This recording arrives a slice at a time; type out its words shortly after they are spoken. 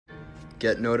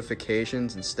Get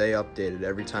notifications and stay updated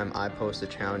every time I post a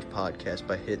challenge podcast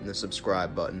by hitting the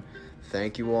subscribe button.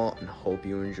 Thank you all and hope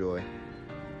you enjoy.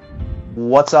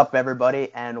 What's up,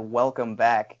 everybody, and welcome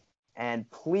back. And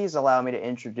please allow me to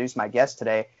introduce my guest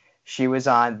today. She was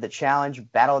on the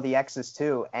challenge Battle of the Exes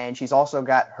 2, and she's also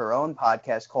got her own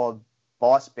podcast called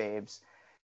Boss Babes.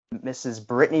 Mrs.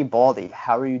 Brittany Baldy,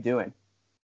 how are you doing?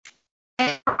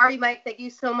 Hey, how are you, Mike? Thank you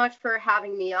so much for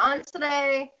having me on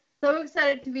today. So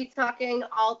excited to be talking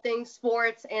all things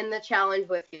sports and the challenge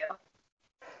with you.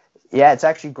 Yeah, it's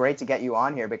actually great to get you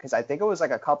on here because I think it was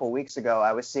like a couple weeks ago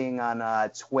I was seeing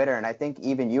on Twitter, and I think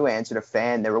even you answered a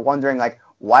fan. They were wondering, like,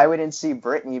 why we didn't see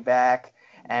Brittany back,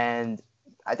 and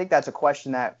I think that's a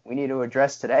question that we need to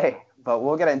address today, but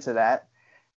we'll get into that.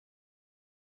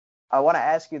 I want to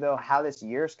ask you, though, how this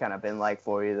year's kind of been like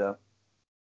for you, though.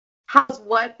 How's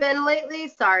what been lately?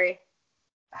 Sorry.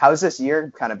 How's this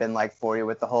year kind of been like for you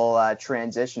with the whole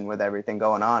transition with everything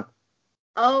going on?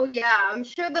 Oh, yeah. I'm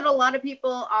sure that a lot of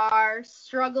people are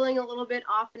struggling a little bit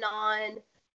off and on.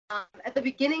 At the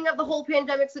beginning of the whole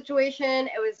pandemic situation,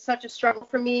 it was such a struggle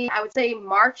for me. I would say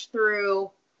March through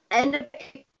end of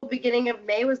April, beginning of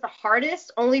May was the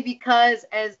hardest, only because,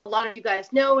 as a lot of you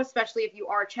guys know, especially if you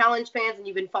are Challenge fans and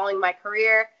you've been following my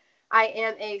career, I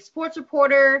am a sports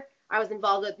reporter. I was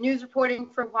involved with news reporting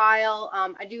for a while.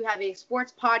 I do have a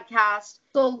sports podcast.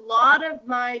 So a lot of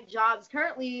my jobs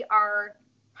currently are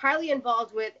highly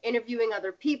involved with interviewing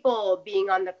other people, being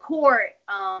on the court,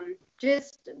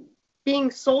 just being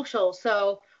social.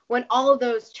 So when all of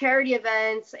those charity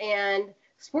events and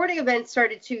sporting events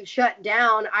started to shut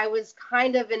down, I was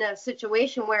kind of in a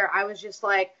situation where I was just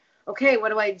like, okay, what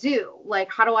do I do?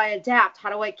 Like, how do I adapt? How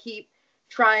do I keep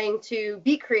trying to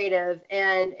be creative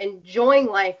and enjoying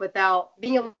life without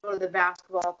being able to go to the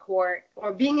basketball court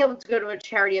or being able to go to a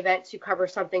charity event to cover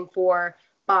something for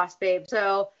Boss Babe?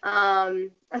 So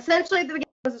essentially at the beginning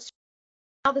was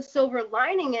now the silver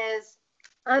lining is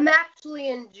I'm actually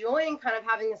enjoying kind of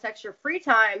having this extra free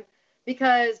time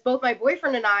because both my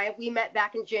boyfriend and I, we met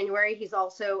back in January. He's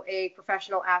also a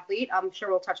professional athlete. I'm sure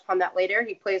we'll touch upon that later.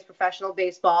 He plays professional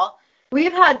baseball.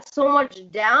 We've had so much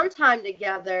downtime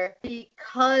together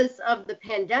because of the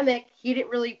pandemic. He didn't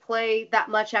really play that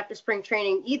much after spring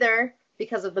training either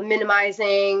because of the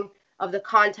minimizing of the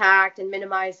contact and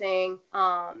minimizing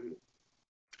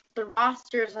the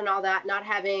rosters and all that, not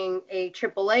having a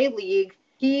AAA league.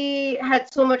 He had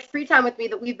so much free time with me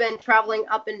that we've been traveling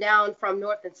up and down from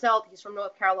north and south. He's from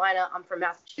North Carolina. I'm from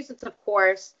Massachusetts, of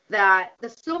course. That the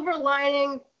silver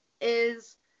lining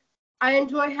is I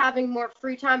enjoy having more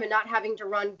free time and not having to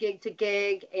run gig to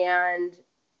gig and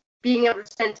being able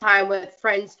to spend time with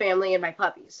friends, family, and my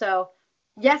puppies. So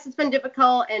yes, it's been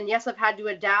difficult, and yes, I've had to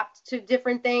adapt to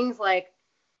different things like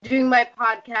doing my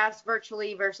podcast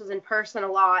virtually versus in person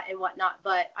a lot and whatnot.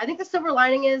 But I think the silver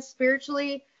lining is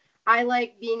spiritually, I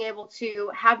like being able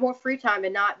to have more free time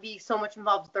and not be so much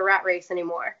involved with the rat race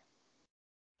anymore.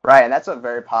 Right, and that's a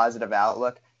very positive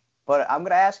outlook. But I'm going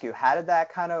to ask you, how did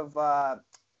that kind of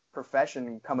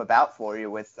profession come about for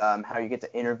you with how you get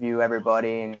to interview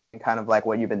everybody and kind of like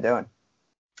what you've been doing?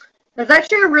 That's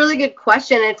actually a really good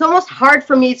question. It's almost hard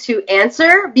for me to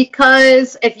answer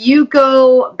because if you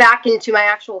go back into my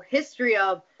actual history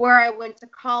of where I went to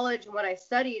college and what I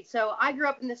studied. So I grew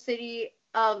up in the city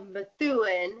of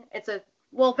Methuen.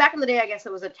 Back in the day, I guess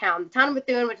it was a town. The town of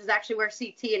Methuen, which is actually where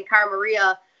CT and Cara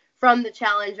Maria from the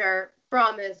Challenge are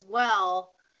from as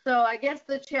well. So I guess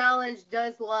the Challenge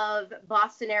does love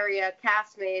Boston area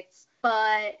castmates,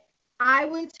 but I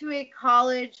went to a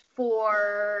college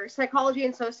for psychology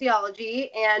and sociology,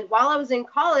 and while I was in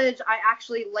college, I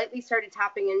actually lately started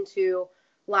tapping into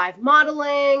live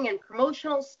modeling and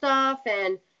promotional stuff,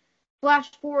 and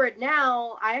flash forward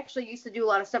now, I actually used to do a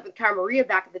lot of stuff with Cara Maria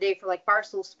back in the day for like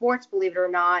Barstool Sports, believe it or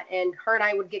not, and her and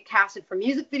I would get casted for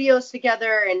music videos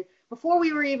together, and before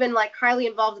we were even like highly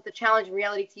involved with the Challenge and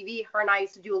reality TV, her and I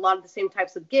used to do a lot of the same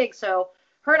types of gigs, so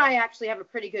her and I actually have a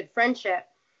pretty good friendship.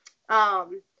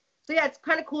 So yeah, it's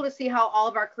kind of cool to see how all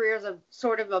of our careers have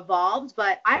sort of evolved,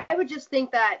 but I would just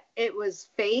think that it was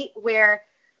fate where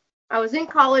I was in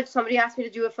college, somebody asked me to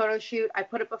do a photo shoot, I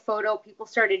put up a photo, people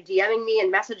started DMing me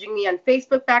and messaging me on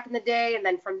Facebook back in the day, and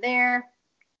then from there,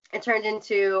 it turned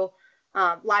into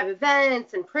live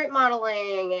events and print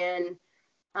modeling and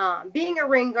being a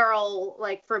ring girl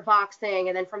like for boxing,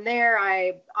 and then from there,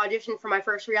 I auditioned for my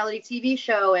first reality TV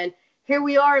show, and here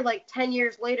we are like 10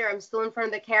 years later, I'm still in front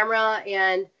of the camera,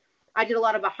 and I did a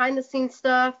lot of behind the scenes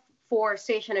stuff for a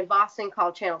station in Boston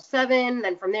called Channel 7.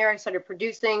 Then from there, I started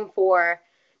producing for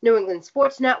New England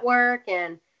Sports Network.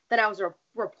 And then I was a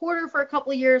reporter for a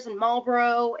couple of years in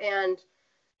Marlboro. And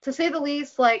to say the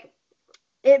least, like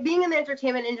it being in the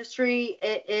entertainment industry,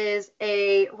 it is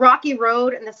a rocky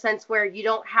road in the sense where you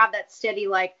don't have that steady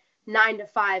like 9 to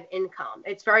 5 income.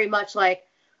 It's very much like,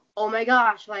 oh my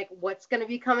gosh, like what's going to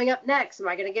be coming up next? Am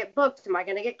I going to get booked? Am I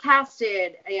going to get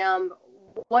casted?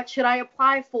 What should I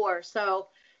apply for? So,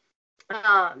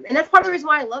 and that's part of the reason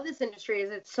why I love this industry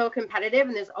is it's so competitive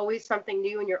and there's always something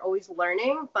new and you're always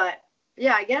learning. But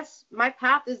yeah, I guess my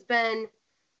path has been,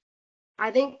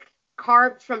 I think,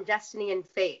 carved from destiny and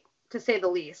fate, to say the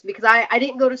least, because I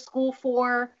didn't go to school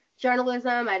for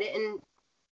journalism. I didn't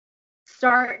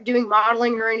start doing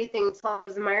modeling or anything until I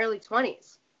was in my early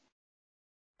 20s.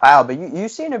 Wow, but you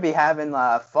seem to be having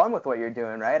fun with what you're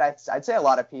doing, right? I'd say a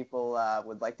lot of people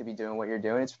would like to be doing what you're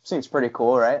doing. It seems pretty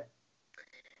cool, right?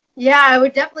 Yeah, I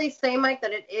would definitely say, Mike,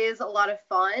 that it is a lot of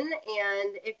fun.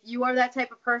 And if you are that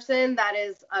type of person that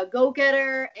is a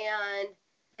go-getter and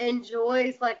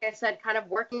enjoys, like I said, kind of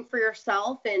working for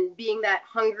yourself and being that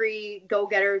hungry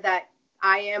go-getter that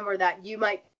I am or that you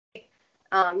might be,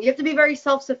 you have to be very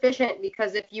self-sufficient,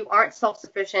 because if you aren't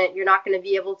self-sufficient, you're not going to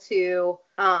be able to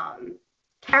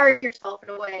carry yourself in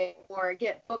a way or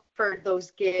get booked for those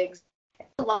gigs.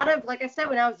 A lot of, like I said,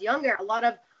 when I was younger, a lot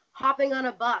of hopping on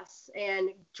a bus and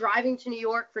driving to New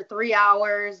York for 3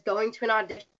 hours, going to an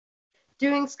audition,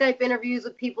 doing Skype interviews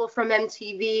with people from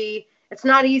MTV. It's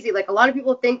not easy. Like, a lot of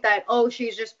people think that, oh,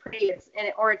 she's just pretty,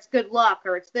 or it's good luck,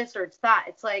 or it's this or it's that.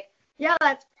 It's like, yeah,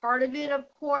 that's part of it, of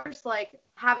course, like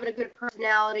having a good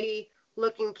personality,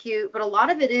 looking cute. But a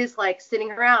lot of it is like sitting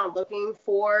around looking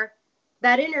for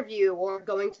that interview or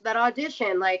going to that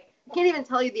audition. Like, I can't even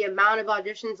tell you the amount of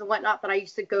auditions and whatnot that I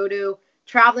used to go to,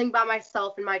 traveling by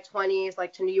myself in my 20s,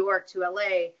 like to New York, to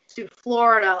LA, to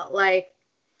Florida. Like,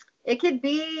 it could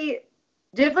be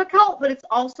difficult, but it's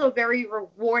also very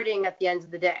rewarding at the end of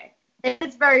the day.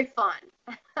 It's very fun.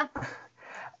 And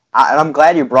I'm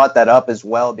glad you brought that up as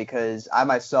well, because I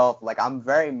myself, like, I'm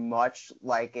very much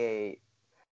like a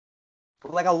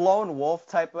lone wolf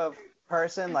type of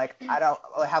person. Like, I don't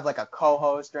have like a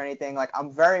co-host or anything. Like,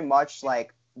 I'm very much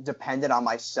like dependent on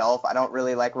myself. I don't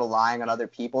really like relying on other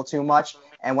people too much.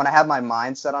 And when I have my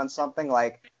mind set on something,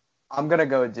 like, I'm gonna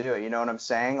go do it. You know what I'm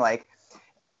saying? Like,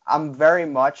 I'm very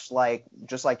much like,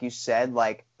 just like you said,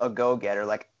 like a go-getter.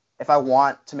 Like, if I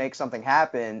want to make something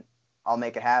happen, I'll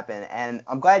make it happen. And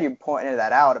I'm glad you pointed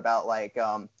that out about like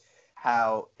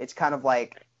how it's kind of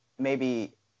like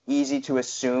maybe easy to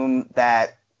assume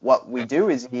that what we do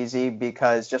is easy,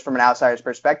 because just from an outsider's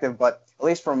perspective, but at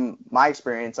least from my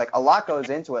experience, like, a lot goes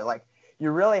into it. Like,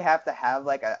 you really have to have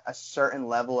like a certain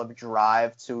level of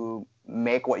drive to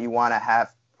make what you want to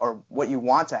have or what you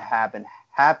want to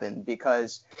happen,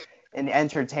 because in the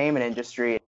entertainment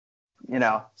industry, you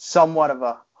know, somewhat of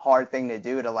a hard thing to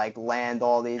do to like land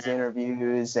all these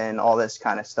interviews and all this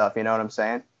kind of stuff. You know what I'm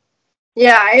saying?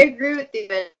 Yeah, I agree with you.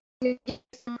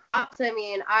 I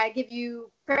mean, I give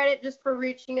you credit just for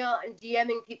reaching out and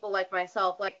DMing people like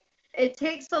myself. Like, it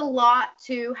takes a lot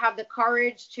to have the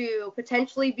courage to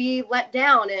potentially be let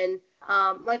down. And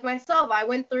like myself, I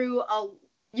went through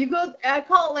I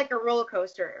call it like a roller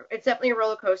coaster. It's definitely a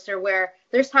roller coaster where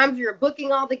there's times you're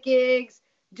booking all the gigs,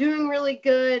 doing really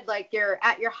good, like you're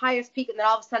at your highest peak, and then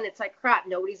all of a sudden it's like, crap,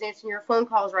 nobody's answering your phone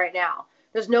calls right now.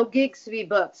 There's no gigs to be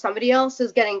booked. Somebody else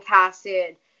is getting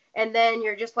casted. And then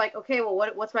you're just like, okay, well,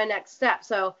 what's my next step?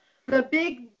 So the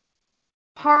big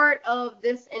part of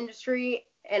this industry,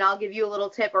 and I'll give you a little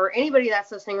tip, or anybody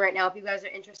that's listening right now, if you guys are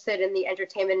interested in the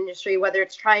entertainment industry, whether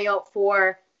it's trying out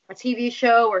for a TV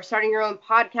show or starting your own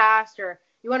podcast, or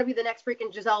you want to be the next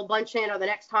freaking Gisele Bundchen or the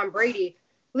next Tom Brady,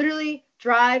 literally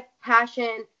drive,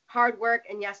 passion, hard work,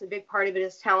 and yes, a big part of it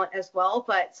is talent as well.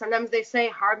 But sometimes they say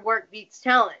hard work beats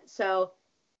talent. So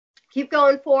keep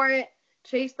going for it.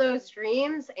 Chase those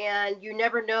dreams, and you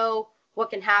never know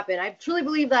what can happen. I truly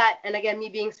believe that, and again, me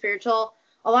being spiritual,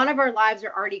 a lot of our lives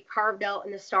are already carved out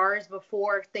in the stars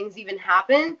before things even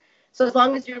happen. So as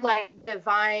long as you're like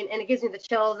divine, and it gives me the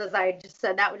chills as I just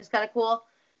said that, which is kind of cool.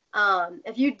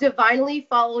 If you divinely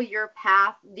follow your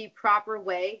path the proper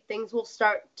way, things will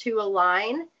start to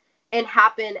align and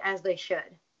happen as they should.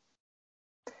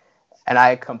 And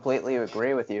I completely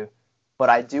agree with you. But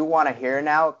I do want to hear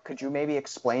now, could you maybe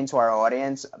explain to our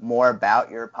audience more about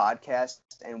your podcast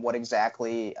and what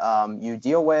exactly you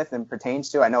deal with and pertains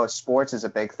to? I know sports is a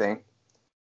big thing.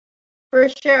 For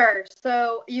sure.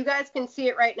 So you guys can see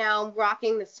it right now. I'm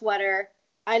rocking the sweater.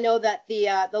 I know that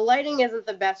the lighting isn't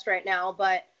the best right now,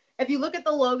 but if you look at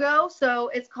the logo, so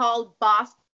it's called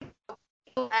Boston,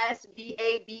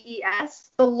 SBABES.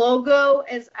 The logo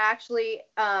is actually,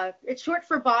 it's short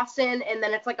for Boston, and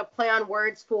then it's like a play on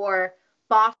words for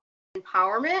Boston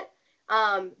empowerment.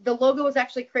 The logo was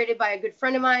actually created by a good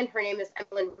friend of mine. Her name is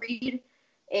Emlyn Reed.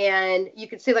 And you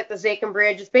can see like the Zakin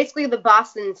Bridge. It's basically the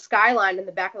Boston skyline in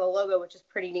the back of the logo, which is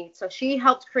pretty neat. So she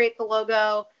helped create the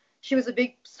logo. She was a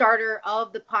big starter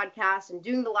of the podcast and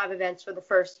doing the live events for the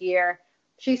first year.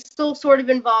 She's still sort of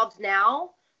involved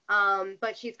now,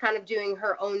 but she's kind of doing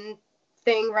her own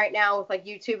thing right now with like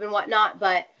YouTube and whatnot.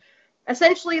 But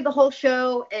essentially the whole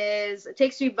show it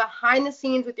takes you behind the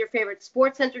scenes with your favorite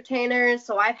sports entertainers.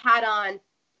 So I've had on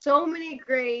so many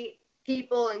great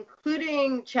people,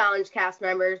 including Challenge cast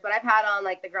members, but I've had on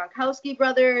like the Gronkowski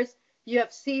brothers,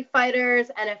 UFC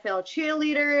fighters, NFL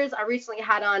cheerleaders. I recently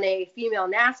had on a female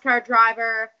NASCAR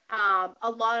driver, a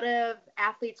lot of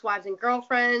athletes' wives and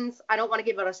girlfriends. I don't want to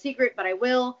give out a secret, but I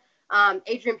will.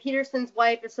 Adrian Peterson's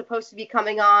wife is supposed to be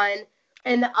coming on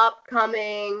in the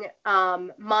upcoming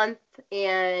month.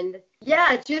 And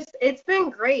yeah, it's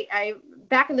been great.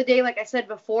 Back in the day, like I said,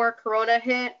 before Corona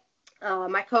hit,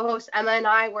 my co-host Emma and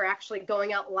I were actually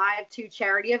going out live to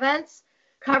charity events,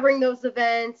 covering those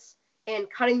events and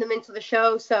cutting them into the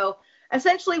show. So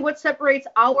essentially what separates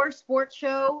our sports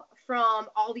show from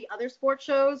all the other sports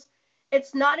shows,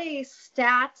 it's not a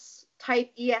stats type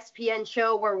ESPN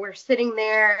show where we're sitting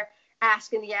there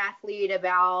asking the athlete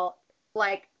about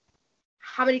like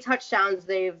how many touchdowns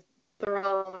they've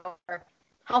thrown or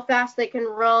how fast they can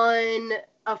run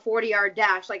a 40-yard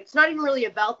dash. Like, it's not even really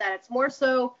about that. It's more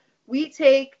so we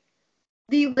take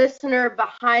the listener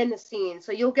behind the scenes.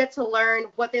 So you'll get to learn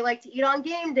what they like to eat on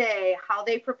game day, how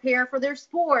they prepare for their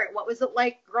sport, what was it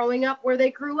like growing up where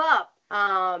they grew up,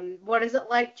 what is it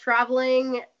like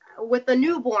traveling with a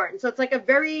newborn. So it's like a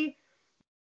very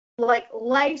like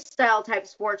lifestyle type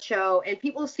sports show, and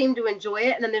people seem to enjoy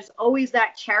it. And then there's always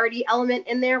that charity element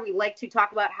in there. We like to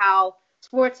talk about how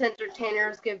sports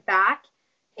entertainers give back.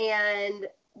 And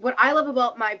what I love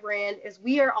about my brand is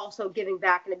we are also giving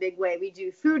back in a big way. We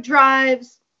do food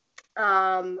drives.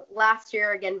 Last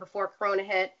year, again, before Corona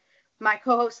hit, my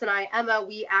co-host and I, Emma,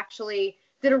 we actually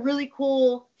did a really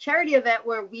cool charity event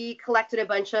where we collected a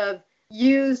bunch of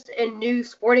used and new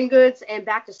sporting goods and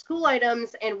back to school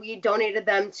items, and we donated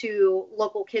them to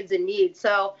local kids in need.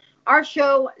 So our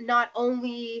show not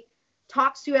only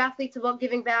talks to athletes about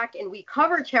giving back and we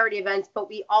cover charity events, but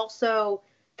we also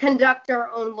conduct our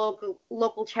own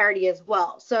local charity as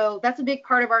well. So that's a big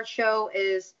part of our show,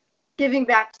 is giving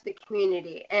back to the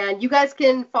community. And you guys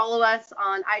can follow us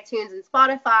on iTunes and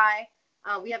Spotify.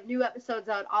 We have new episodes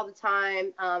out all the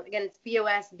time. Again, it's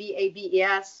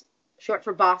BOSBABES, short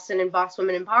for Boston and Boss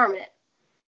Women Empowerment.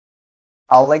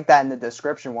 I'll link that in the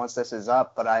description once this is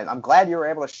up, but I'm glad you were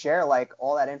able to share like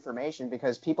all that information,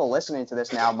 because people listening to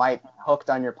this now might be hooked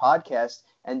on your podcast.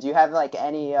 And do you have like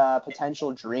any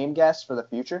potential dream guests for the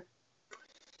future?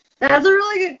 That's a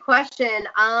really good question.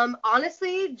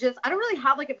 Honestly, I don't really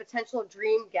have like a potential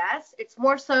dream guest. It's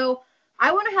more so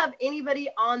I want to have anybody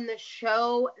on the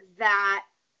show that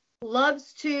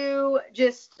loves to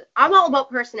I'm all about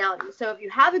personality. So if you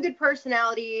have a good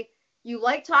personality, you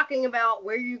like talking about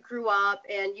where you grew up,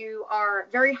 and you are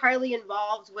very highly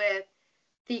involved with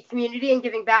the community and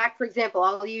giving back. For example,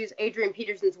 I'll use Adrian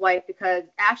Peterson's wife because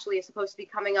Ashley is supposed to be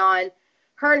coming on.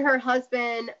 Her and her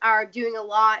husband are doing a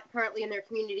lot currently in their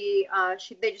community.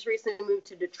 They just recently moved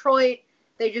to Detroit.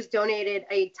 They just donated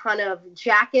a ton of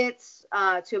jackets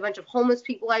to a bunch of homeless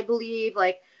people, I believe.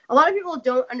 Like, a lot of people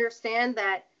don't understand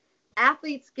that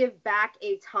athletes give back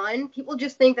a ton. People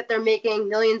just think that they're making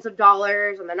millions of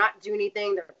dollars and they're not doing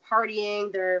anything. They're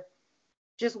partying. They're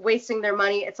just wasting their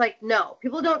money. It's like, no,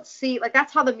 people don't see, like,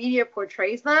 that's how the media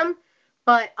portrays them.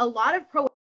 But a lot of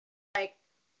like,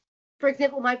 for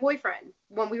example, my boyfriend,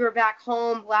 when we were back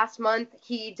home last month,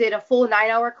 he did a full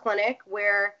 9-hour clinic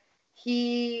where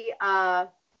he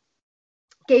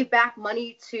gave back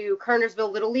money to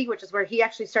Kernersville Little League, which is where he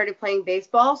actually started playing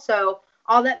baseball. So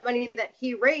all that money that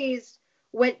he raised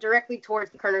went directly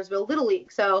towards the Kernersville Little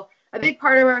League. So a big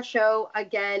part of our show,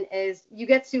 again, is you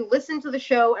get to listen to the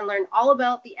show and learn all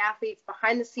about the athletes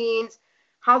behind the scenes,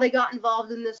 how they got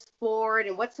involved in the sport,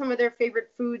 and what some of their favorite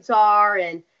foods are,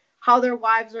 and how their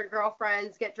wives or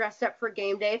girlfriends get dressed up for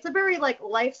game day. It's a very like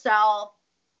lifestyle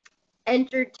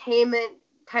entertainment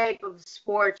type of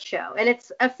sports show. And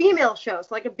it's a female show. So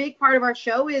like a big part of our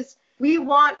show is we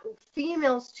want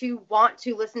females to want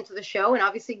to listen to the show, and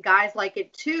obviously guys like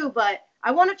it too, but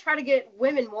I want to try to get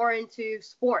women more into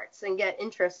sports and get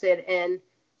interested in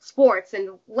sports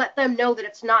and let them know that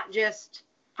it's not just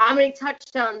how many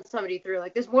touchdowns somebody threw.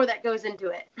 Like, there's more that goes into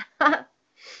it.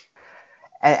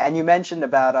 And you mentioned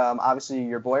about obviously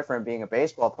your boyfriend being a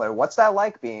baseball player. What's that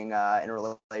like being in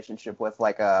a relationship with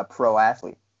like a pro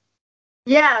athlete?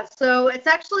 Yeah, so it's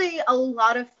actually a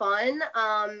lot of fun.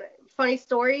 funny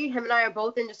story. Him and I are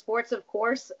both into sports, of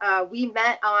course. We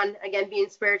met on, again, being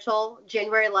spiritual,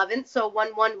 January 11th. So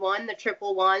 111, the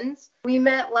triple ones. We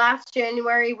met last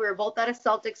January. We were both at a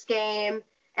Celtics game.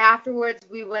 Afterwards,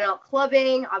 we went out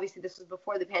clubbing. Obviously, this was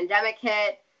before the pandemic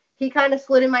hit. He kind of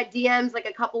slid in my DMs like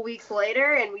a couple weeks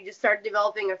later, and we just started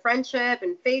developing a friendship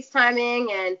and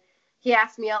FaceTiming. And he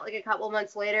asked me out like a couple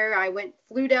months later. I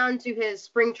flew down to his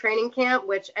spring training camp,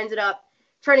 which ended up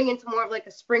turning into more of like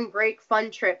a spring break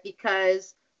fun trip,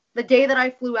 because the day that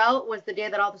I flew out was the day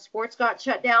that all the sports got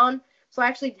shut down. So I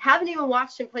actually haven't even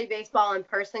watched him play baseball in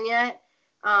person yet.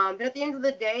 But at the end of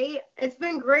the day, it's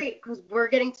been great because we're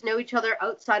getting to know each other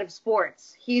outside of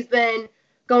sports. He's been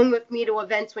going with me to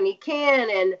events when he can,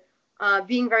 and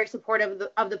being very supportive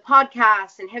of the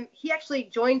podcast. And he actually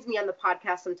joins me on the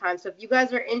podcast sometimes. So if you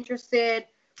guys are interested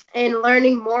in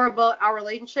learning more about our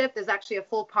relationship, there's actually a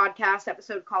full podcast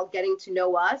episode called Getting to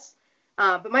Know Us.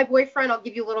 But my boyfriend, I'll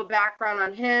give you a little background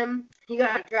on him. He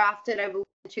got drafted, I believe,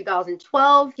 in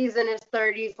 2012. He's in his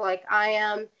 30s like I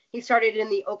am. He started in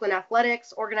the Oakland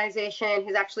Athletics organization.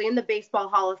 He's actually in the Baseball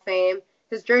Hall of Fame.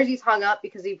 His jersey's hung up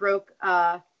because he broke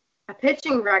a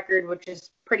pitching record, which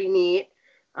is pretty neat.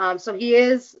 So he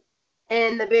is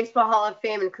in the Baseball Hall of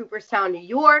Fame in Cooperstown, New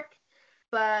York.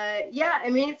 But yeah, I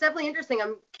mean, it's definitely interesting.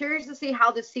 I'm curious to see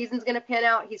how this season's going to pan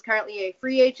out. He's currently a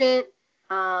free agent.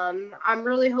 I'm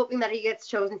really hoping that he gets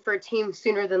chosen for a team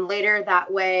sooner than later.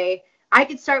 That way I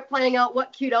could start planning out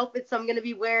what cute outfits I'm going to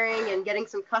be wearing and getting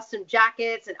some custom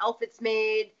jackets and outfits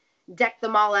made, deck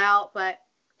them all out. But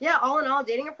yeah, all in all,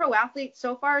 dating a pro athlete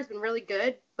so far has been really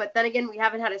good. But then again, we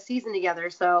haven't had a season together.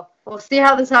 So we'll see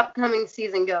how this upcoming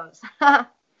season goes.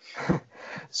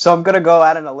 So I'm going to go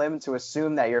out on a limb to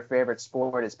assume that your favorite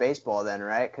sport is baseball then,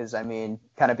 right? Because, I mean,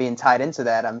 kind of being tied into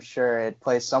that, I'm sure it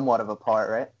plays somewhat of a part,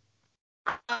 right?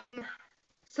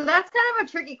 So that's kind of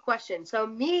a tricky question. So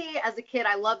me, as a kid,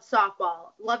 I loved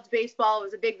softball, loved baseball. I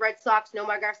was a big Red Sox,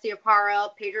 Nomar Garciaparra,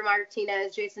 Pedro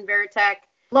Martinez, Jason Varitek.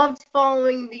 Loved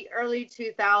following the early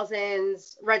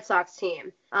 2000s Red Sox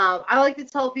team. I like to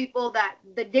tell people that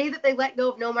the day that they let go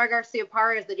of Nomar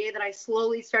Garciaparra is the day that I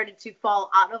slowly started to fall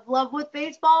out of love with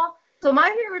baseball. So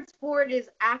my favorite sport is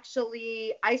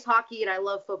actually ice hockey, and I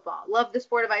love football. Love the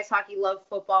sport of ice hockey, love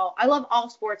football. I love all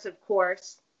sports, of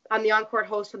course. I'm the on-court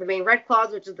host for the Maine Red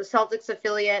Claws, which is the Celtics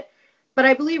affiliate. But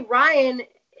I believe Ryan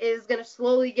is going to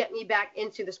slowly get me back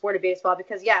into the sport of baseball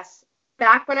because, yes,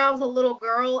 back when I was a little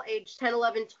girl, age 10,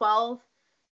 11, 12,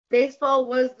 baseball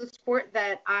was the sport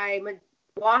that I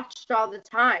watched all the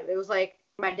time. It was like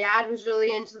my dad was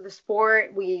really into the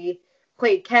sport. We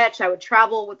played catch. I would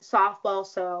travel with softball.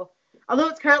 So although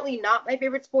it's currently not my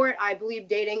favorite sport, I believe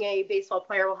dating a baseball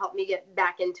player will help me get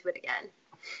back into it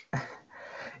again.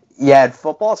 Yeah,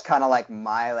 football is kind of like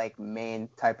my main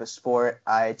type of sport.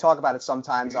 I talk about it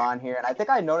sometimes on here, and I think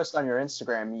I noticed on your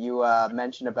Instagram you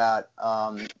mentioned about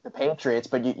the Patriots,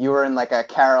 but you were in like a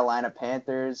Carolina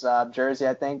Panthers jersey,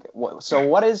 I think. So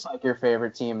what is like your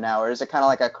favorite team now, or is it kind of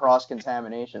like a cross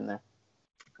contamination there?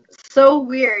 So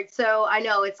weird. So I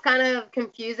know it's kind of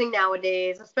confusing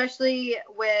nowadays, especially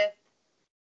with.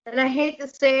 And I hate to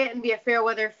say it and be a fair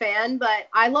weather fan, but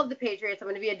I love the Patriots. I'm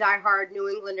going to be a diehard New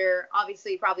Englander,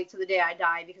 obviously, probably to the day I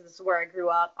die because this is where I grew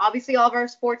up. Obviously, all of our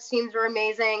sports teams are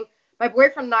amazing. My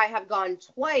boyfriend and I have gone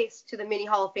twice to the Mini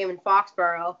Hall of Fame in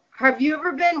Foxborough. Have you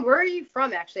ever been? Where are you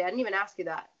from, actually? I didn't even ask you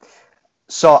that.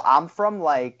 So I'm from,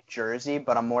 like, Jersey,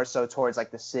 but I'm more so towards,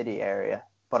 like, the city area.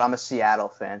 But I'm a Seattle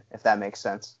fan, if that makes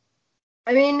sense.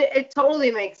 I mean, it totally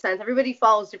makes sense. Everybody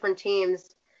follows different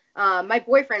teams. My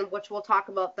boyfriend, which we'll talk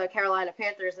about the Carolina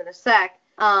Panthers in a sec.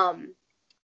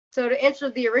 So to answer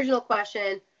the original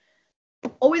question,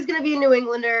 always going to be a New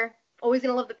Englander, always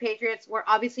going to love the Patriots. We're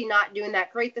obviously not doing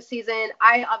that great this season.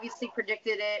 I obviously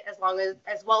predicted it as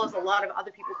well as a lot of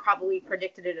other people probably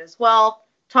predicted it as well.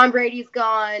 Tom Brady's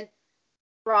gone.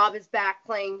 Rob is back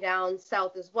playing down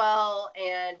south as well.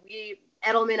 And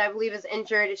Edelman, I believe, is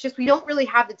injured. It's just we don't really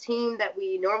have the team that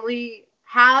we normally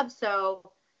have.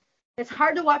 So it's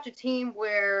hard to watch a team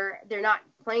where they're not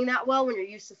playing that well when you're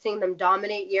used to seeing them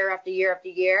dominate year after year after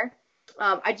year.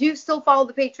 I do still follow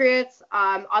the Patriots.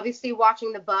 Obviously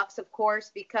watching the Bucs, of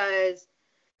course, because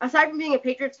aside from being a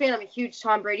Patriots fan, I'm a huge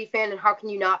Tom Brady fan. And how can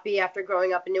you not be after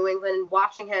growing up in New England and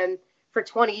watching him for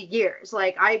 20 years?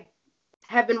 Like, I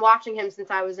have been watching him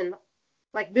since I was in,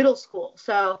 like, middle school.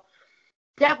 So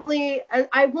definitely,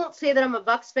 I won't say that I'm a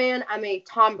Bucs fan. I'm a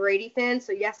Tom Brady fan.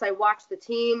 So, yes, I watch the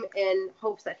team in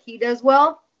hopes that he does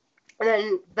well. And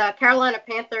then the Carolina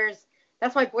Panthers,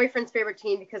 that's my boyfriend's favorite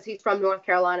team because he's from North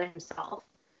Carolina himself.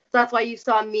 So that's why you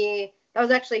saw me. That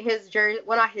was actually his jersey.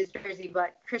 Well, not his jersey,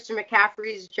 but Christian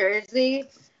McCaffrey's jersey.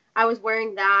 I was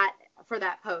wearing that for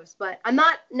that post. But I'm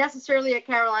not necessarily a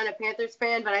Carolina Panthers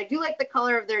fan, but I do like the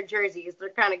color of their jerseys. They're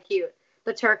kind of cute,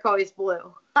 the turquoise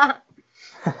blue.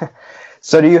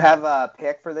 So do you have a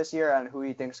pick for this year on who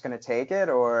you think is going to take it,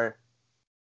 or?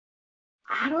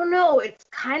 I don't know. It's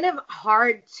kind of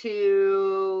hard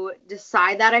to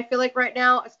decide that, I feel like, right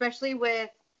now, especially with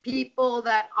people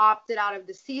that opted out of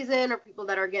the season or people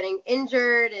that are getting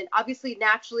injured. And obviously,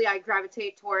 naturally, I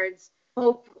gravitate towards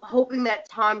hoping that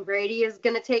Tom Brady is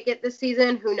going to take it this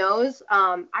season. Who knows?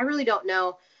 I really don't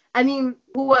know. I mean,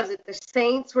 who was it? The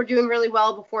Saints were doing really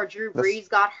well before Drew Brees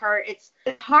got hurt. It's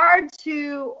hard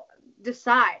to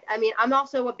decide. I mean, I'm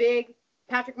also a big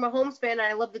Patrick Mahomes fan, and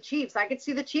I love the Chiefs. I could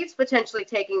see the Chiefs potentially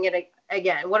taking it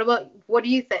again. What do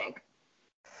you think?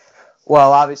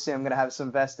 Well, obviously, I'm going to have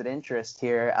some vested interest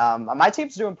here. My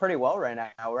team's doing pretty well right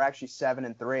now. We're actually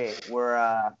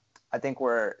 7-3. I think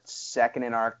we're second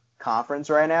in our conference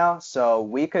right now, so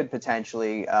we could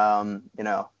potentially,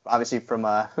 obviously from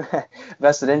a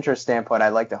vested interest standpoint, I'd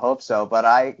like to hope so. But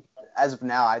as of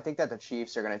now, I think that the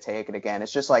Chiefs are going to take it again.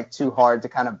 It's just like too hard to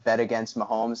kind of bet against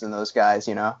Mahomes and those guys,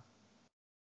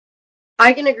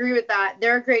 I can agree with that.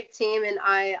 They're a great team, and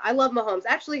I love Mahomes.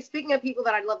 Actually, speaking of people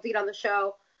that I'd love to get on the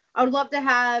show, I would love to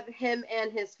have him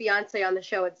and his fiance on the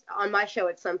show. It's on my show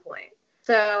at some point.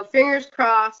 So fingers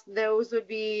crossed, those would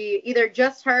be either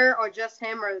just her or just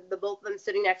him or the both of them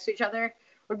sitting next to each other.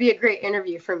 Would be a great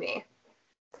interview for me.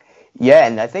 Yeah,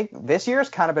 and I think this year's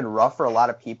kind of been rough for a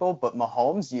lot of people, but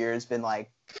Mahomes' year has been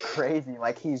like crazy.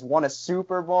 Like he's won a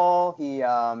Super Bowl.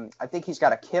 I think he's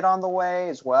got a kid on the way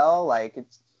as well. Like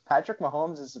Patrick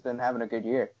Mahomes has been having a good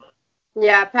year.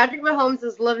 Yeah, Patrick Mahomes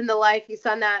is living the life. He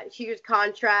signed that huge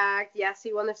contract. Yes,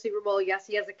 he won the Super Bowl. Yes,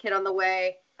 he has a kid on the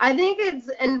way. I think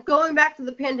and going back to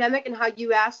the pandemic and how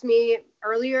you asked me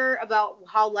earlier about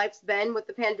how life's been with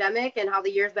the pandemic and how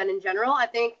the year's been in general, I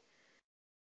think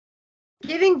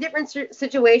giving different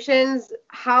situations,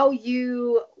 how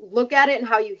you look at it and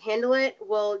how you handle it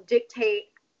will dictate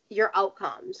your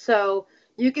outcome. So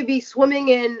you could be swimming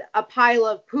in a pile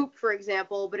of poop, for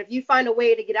example, but if you find a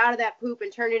way to get out of that poop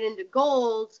and turn it into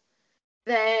gold,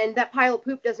 then that pile of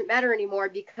poop doesn't matter anymore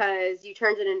because you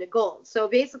turned it into gold. So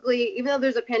basically, even though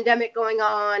there's a pandemic going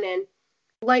on and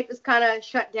life is kind of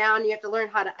shut down, you have to learn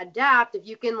how to adapt. If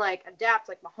you can adapt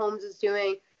like Mahomes is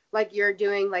doing, like you're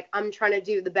doing, like I'm trying to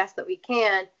do the best that we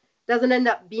can, doesn't end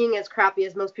up being as crappy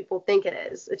as most people think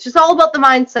it is. It's just all about the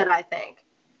mindset, I think.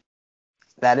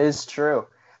 That is true.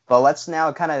 But let's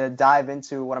now kind of dive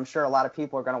into what I'm sure a lot of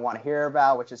people are going to want to hear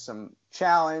about, which is some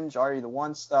challenge, Are You the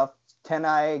One stuff. Can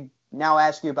I now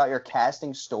ask you about your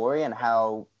casting story and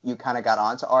how you kind of got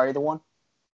onto Are You the One?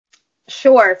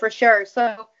 Sure, for sure.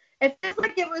 So it feels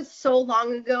like it was so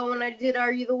long ago when I did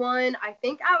Are You the One? I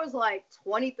think I was like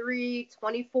 23,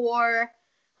 24.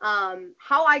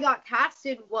 How I got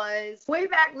casted was way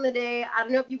back in the day. I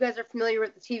don't know if you guys are familiar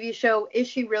with the TV show Is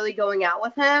She Really Going Out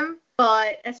With Him?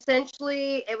 But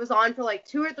essentially, it was on for like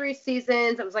 2 or 3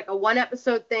 seasons. It was like a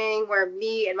 1-episode thing where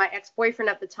me and my ex-boyfriend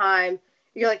at the time,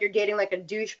 you're dating like a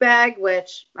douchebag,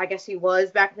 which I guess he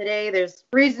was back in the day. There's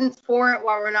reasons for it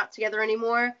why we're not together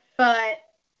anymore. But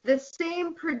the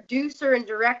same producer and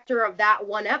director of that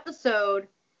 1 episode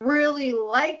really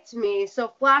liked me. So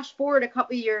flash forward a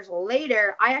couple years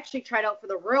later, I actually tried out for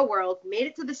The Real World, made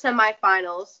it to the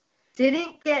semifinals,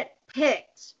 didn't get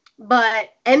picked.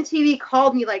 But MTV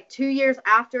called me like 2 years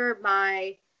after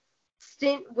my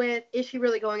stint with Is She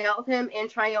Really Going Out With Him and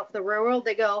trying out for The Real World.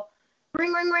 They go,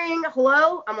 ring, ring, ring,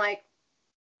 hello? I'm like,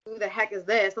 who the heck is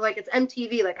this? They're like, it's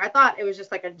MTV. Like, I thought it was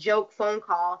just like a joke phone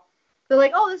call. They're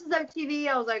like, oh, this is MTV.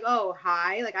 I was like, oh,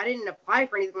 hi. Like, I didn't apply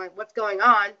for anything. Like, what's going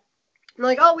on? I'm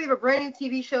like, oh, we have a brand new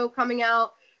TV show coming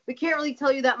out. We can't really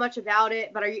tell you that much about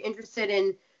it, but are you interested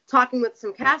in talking with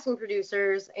some casting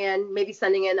producers and maybe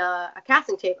sending in a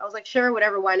casting tape? I was like, sure,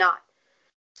 whatever, why not?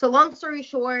 So long story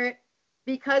short,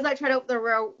 because I tried out the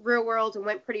real world and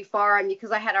went pretty far, and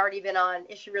because I had already been on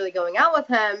Is She Really Going Out With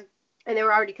Him, and they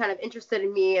were already kind of interested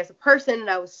in me as a person, and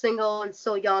I was single and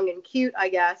still young and cute, I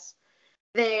guess,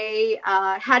 they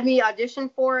had me audition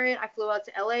for it. I flew out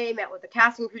to LA, met with the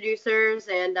casting producers,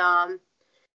 and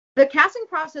the casting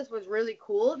process was really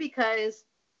cool because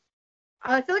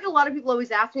I feel like a lot of people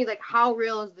always ask me, like, how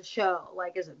real is the show?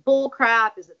 Like, is it bull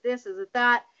crap? Is it this? Is it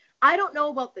that? I don't know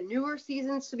about the newer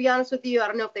seasons, to be honest with you. I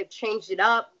don't know if they've changed it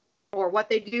up or what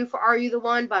they do for Are You the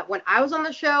One? But when I was on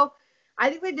the show, I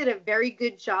think they did a very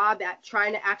good job at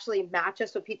trying to actually match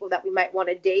us with people that we might want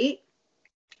to date,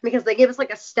 because they gave us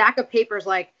like a stack of papers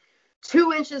like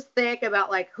 2 inches thick about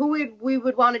like who we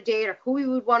would want to date or who we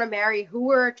would want to marry, who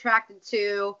we're attracted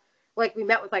to. Like, we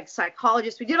met with like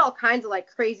psychologists. We did all kinds of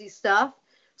like crazy stuff.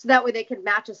 so that way they could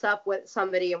match us up with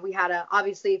somebody, and we had to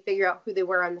obviously figure out who they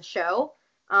were on the show.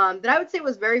 That I would say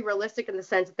was very realistic in the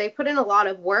sense that they put in a lot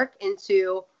of work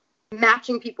into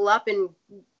matching people up and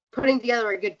putting together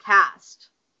a good cast.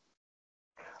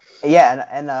 Yeah,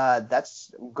 and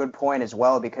that's a good point as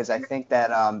well, because I think that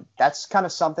that's kind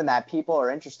of something that people are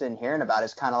interested in hearing about,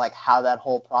 is kind of like how that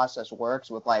whole process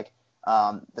works with like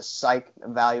the psych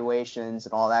evaluations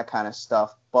and all that kind of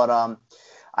stuff. But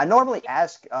I normally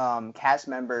ask cast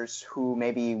members who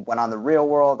maybe went on The Real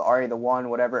World, Are You the One,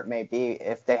 whatever it may be,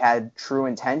 if they had true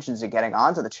intentions of getting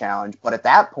onto the challenge. But at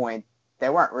that point, they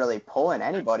weren't really pulling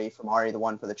anybody from Are You the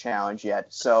One for the challenge yet.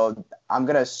 So I'm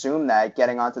going to assume that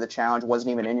getting onto the challenge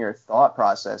wasn't even in your thought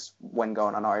process when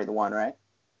going on Are You the One, right?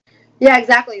 Yeah,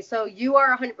 exactly. So you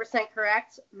are 100%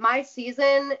 correct. My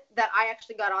season that I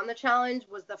actually got on the challenge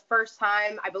was the first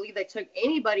time I believe they took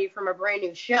anybody from a brand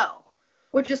new show,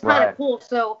 which is kind of cool.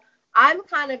 So I'm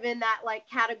kind of in that like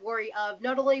category of,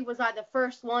 not only was I the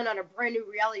first one on a brand new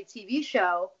reality TV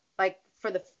show, like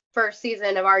for the first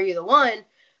season of Are You the One,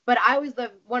 but I was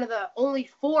one of the only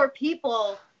 4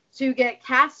 people to get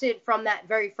casted from that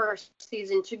very first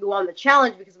season to go on the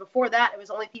challenge, because before that it was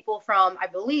only people from, I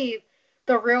believe,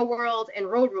 The Real World and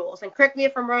Road Rules. And correct me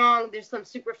if I'm wrong, there's some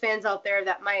super fans out there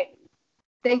that might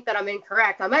think that I'm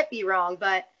incorrect. I might be wrong,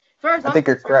 but as far as I think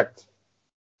you're correct.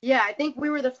 Yeah, I think we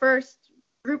were the first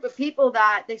group of people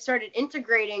that they started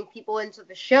integrating people into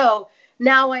the show.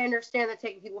 Now I understand that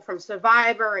taking people from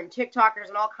Survivor and TikTokers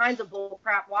and all kinds of bull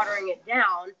crap, watering it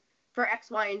down for X,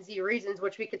 Y, and Z reasons,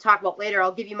 which we could talk about later.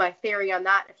 I'll give you my theory on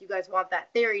that if you guys want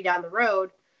that theory down the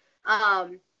road.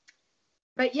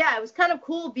 But yeah, it was kind of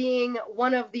cool being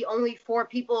one of the only 4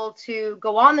 people to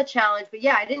go on the challenge. But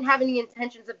yeah, I didn't have any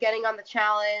intentions of getting on the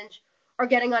challenge or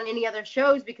getting on any other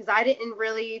shows because I didn't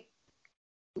really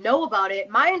know about it.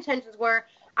 My intentions were,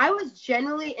 I was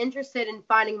genuinely interested in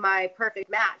finding my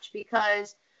perfect match,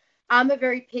 because I'm a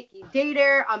very picky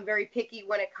dater. I'm very picky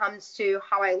when it comes to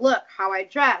how I look, how I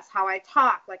dress, how I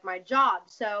talk, like my job.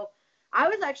 So I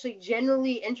was actually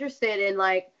genuinely interested in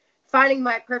like finding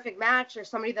my perfect match or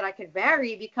somebody that I could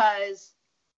marry, because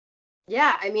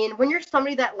yeah, I mean, when you're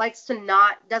somebody that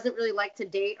doesn't really like to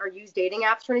date or use dating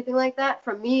apps or anything like that,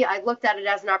 for me, I looked at it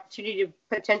as an opportunity to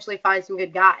potentially find some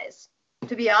good guys,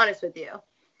 to be honest with you.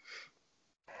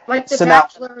 Like The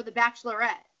Bachelor or The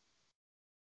Bachelorette.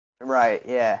 Right,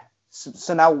 yeah.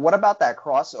 So now what about that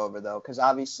crossover, though? Because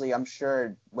obviously I'm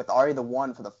sure with Are You the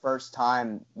One for the first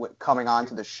time coming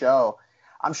onto the show,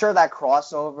 I'm sure that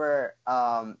crossover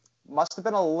must have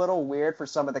been a little weird for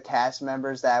some of the cast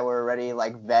members that were already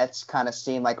like vets, kind of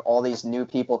seeing like all these new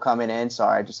people coming in.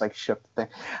 Sorry, I just like shook the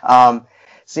thing.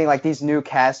 Seeing like these new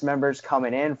cast members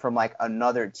coming in from like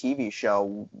another TV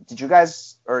show. Did you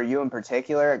guys, or you in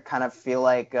particular, kind of feel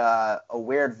like a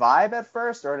weird vibe at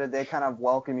first, or did they kind of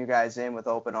welcome you guys in with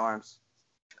open arms?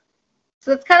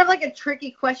 So it's kind of like a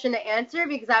tricky question to answer,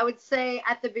 because I would say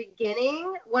at the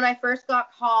beginning, when I first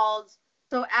got called,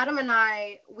 so Adam and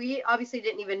I, we obviously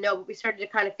didn't even know, but we started to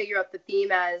kind of figure out the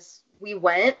theme as we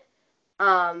went.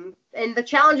 And the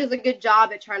challenge is a good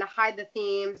job at trying to hide the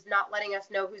themes, not letting us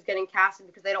know who's getting casted,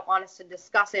 because they don't want us to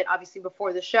discuss it, obviously,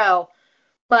 before the show.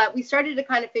 But we started to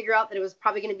kind of figure out that it was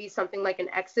probably going to be something like an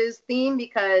X's theme,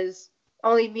 because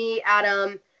only me,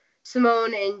 Adam,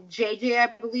 Simone, and JJ, I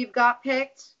believe, got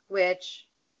picked, which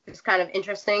is kind of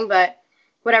interesting, but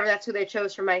whatever, that's who they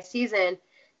chose for my season.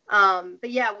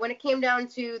 But yeah, when it came down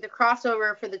to the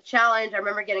crossover for the challenge, I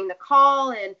remember getting the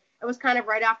call, and it was kind of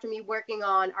right after me working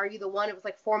on Are You the One? It was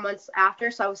like 4 months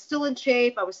after. So I was still in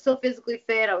shape. I was still physically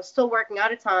fit. I was still working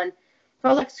out a ton. So I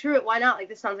was like, screw it. Why not? Like,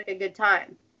 this sounds like a good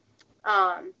time.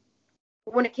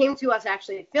 When it came to us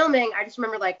actually filming, I just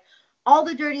remember like all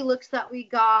the dirty looks that we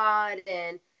got.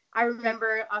 And I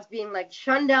remember us being like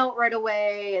shunned out right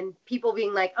away, and people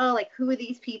being like, oh, like, who are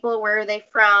these people? Where are they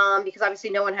from? Because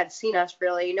obviously no one had seen us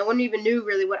really. No one even knew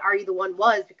really what Are You the One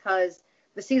was, because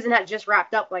the season had just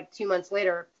wrapped up like 2 months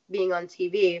later being on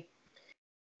TV.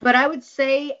 But I would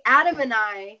say Adam and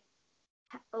I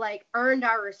like earned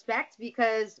our respect,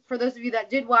 because for those of you that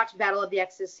did watch Battle of the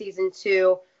Exes season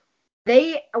 2,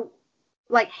 they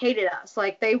like hated us.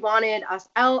 Like, they wanted us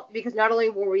out, because not only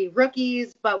were we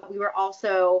rookies, but we were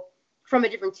also from a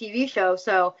different TV show.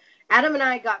 So Adam and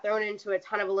I got thrown into a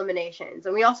ton of eliminations,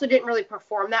 and we also didn't really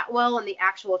perform that well in the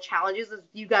actual challenges, as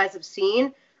you guys have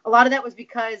seen. A lot of that was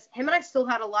because him and I still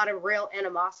had a lot of real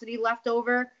animosity left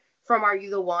over from Are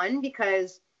You the One,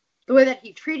 because the way that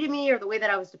he treated me or the way that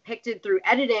I was depicted through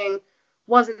editing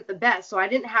wasn't the best. So I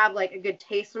didn't have like a good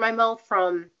taste in my mouth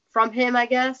from him, I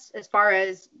guess, as far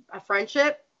as a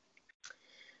friendship.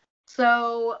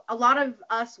 So a lot of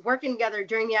us working together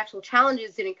during the actual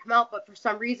challenges didn't come out, but for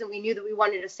some reason we knew that we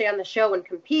wanted to stay on the show and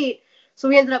compete. So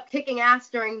we ended up kicking ass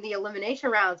during the elimination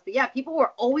rounds. But yeah, people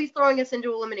were always throwing us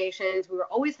into eliminations. We were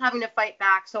always having to fight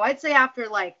back. So I'd say after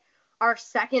like our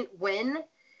second win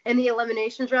in the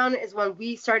eliminations round is when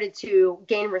we started to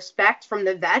gain respect from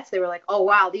the vets. They were like, oh,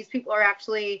 wow, these people are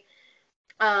actually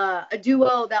a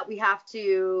duo that we have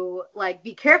to like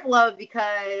be careful of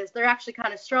because they're actually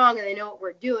kind of strong and they know what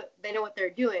we're doing. They know what they're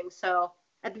doing. So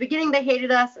at the beginning, they hated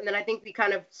us. And then I think we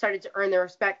kind of started to earn their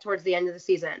respect towards the end of the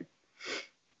season.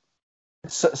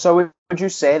 So would you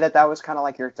say that was kind of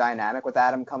like your dynamic with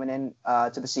Adam coming in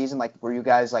to the season? Like, were you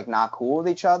guys like not cool with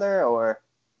each other, or?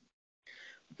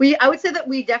 I would say that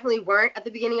we definitely weren't at the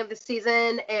beginning of the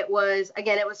season. It was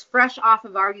fresh off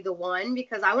of Are You the One?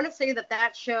 Because I want to say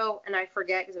that show, and I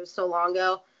forget because it was so long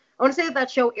ago, I want to say that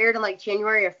show aired in like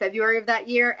January or February of that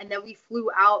year, and then we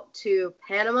flew out to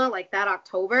Panama like that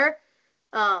October.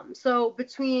 So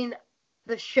between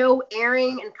the show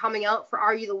airing and coming out for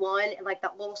Are You the One and like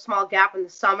that little small gap in the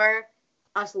summer,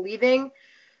 us leaving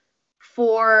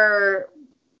for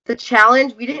the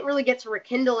challenge, we didn't really get to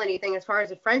rekindle anything as far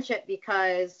as a friendship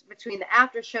because between the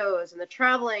after shows and the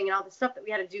traveling and all the stuff that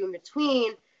we had to do in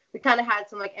between, we kind of had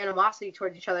some like animosity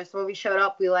towards each other. So when we showed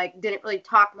up, we like didn't really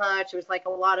talk much. It was like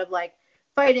a lot of like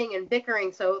fighting and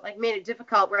bickering. So it like made it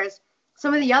difficult. Whereas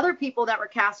some of the other people that were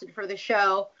casted for the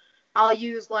show, I'll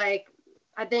use like,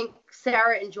 I think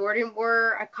Sarah and Jordan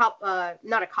were a couple,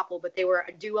 not a couple, but they were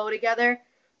a duo together.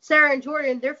 Sarah and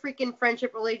Jordan, their freaking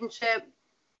friendship relationship,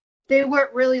 they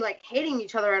weren't really like hating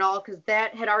each other at all because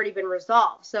that had already been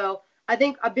resolved. So I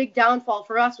think a big downfall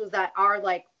for us was that our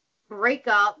like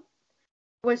breakup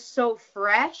was so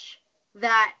fresh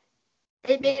that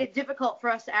it made it difficult for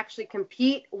us to actually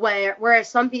compete. Whereas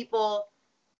some people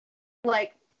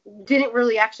like didn't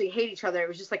really actually hate each other. It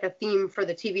was just like a theme for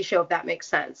the TV show, if that makes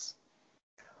sense.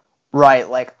 Right.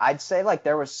 Like I'd say like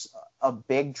there was a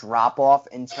big drop off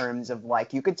in terms of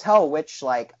like you could tell which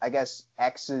like I guess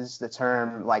X is the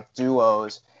term like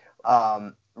duos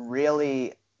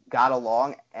really got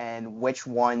along and which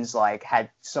ones like had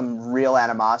some real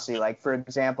animosity. Like for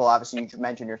example, obviously you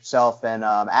mentioned yourself and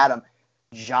Adam,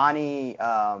 Johnny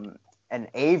and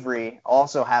Avery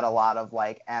also had a lot of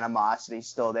like animosity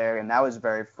still there, and that was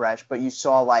very fresh. But you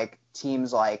saw like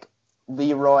teams like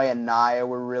Leroy and Nia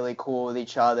were really cool with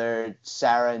each other,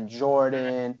 Sarah and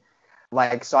Jordan.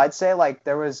 Like, so I'd say, like,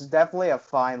 there was definitely a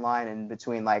fine line in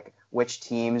between, like, which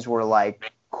teams were,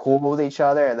 like, cool with each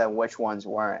other and then which ones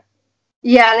weren't.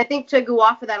 Yeah, and I think to go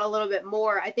off of that a little bit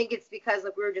more, I think it's because,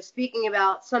 like we were just speaking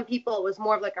about, some people it was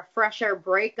more of, like, a fresher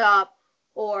breakup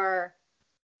or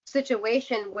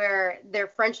situation where their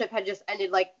friendship had just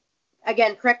ended. Like,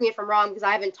 again, correct me if I'm wrong because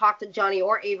I haven't talked to Johnny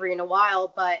or Avery in a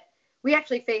while, but we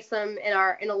actually faced them in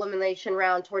our elimination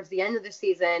round towards the end of the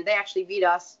season. They actually beat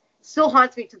us. Still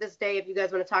haunts me to this day. If you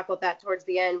guys want to talk about that towards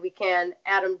the end, we can.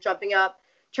 Adam jumping up,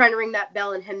 trying to ring that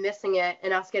bell and him missing it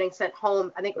and us getting sent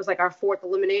home. I think it was like our fourth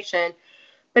elimination.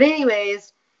 But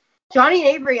anyways, Johnny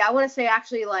and Avery, I want to say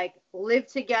actually like lived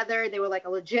together. They were like a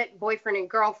legit boyfriend and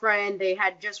girlfriend. They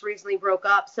had just recently broke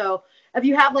up. So if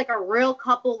you have like a real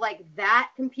couple like that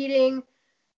competing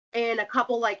and a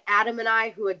couple like Adam and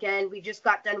I, who again, we just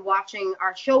got done watching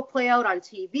our show play out on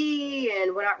TV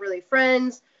and we're not really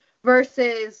friends,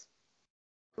 versus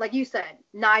like you said,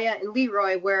 Nia and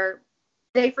Leroy, where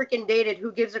they freaking dated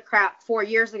who gives a crap 4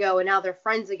 years ago and now they're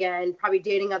friends again, probably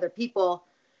dating other people.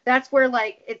 That's where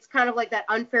like it's kind of like that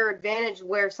unfair advantage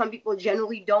where some people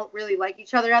generally don't really like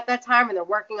each other at that time and they're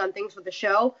working on things with the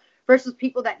show versus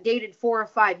people that dated 4 or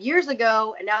 5 years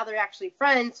ago and now they're actually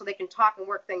friends so they can talk and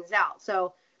work things out.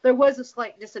 So there was a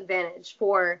slight disadvantage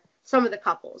for some of the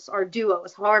couples or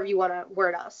duos, however you want to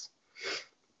word us.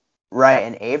 Right,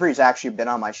 and Avery's actually been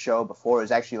on my show before. It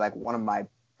was actually like one of my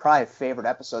probably favorite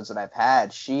episodes that I've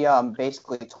had. She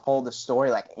basically told the story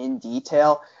like in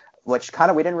detail, which kind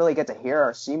of we didn't really get to hear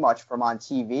or see much from on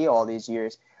TV all these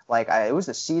years. Like it was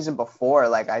the season before,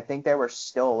 like I think they were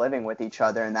still living with each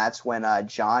other, and that's when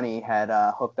Johnny had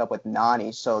hooked up with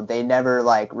Nany. So they never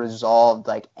like resolved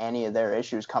like any of their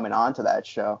issues coming onto that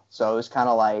show. So it was kind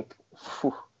of like,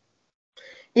 whew.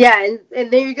 Yeah,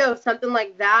 and there you go, something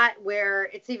like that where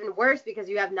it's even worse because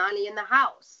you have Nany in the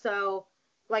house. So,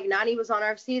 like, Nany was on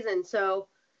our season. So,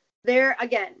 there,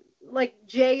 again, like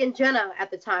Jay and Jenna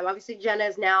at the time. Obviously, Jenna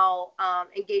is now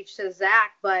engaged to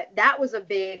Zach, but that was a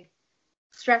big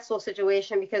stressful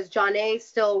situation because Jonna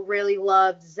still really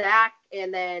loved Zach,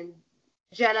 and then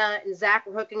Jenna and Zach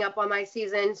were hooking up on my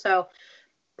season. So,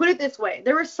 put it this way,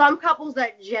 there were some couples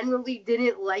that generally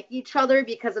didn't like each other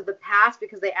because of the past,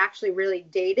 because they actually really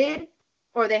dated.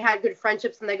 or they had good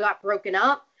friendships and they got broken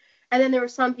up. And then there were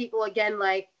some people, again,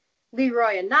 like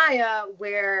Leroy and Nia,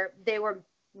 where they were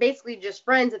basically just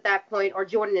friends at that point, or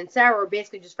Jordan and Sarah were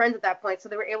basically just friends at that point, so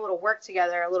they were able to work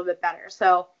together a little bit better.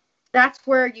 So that's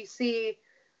where you see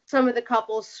some of the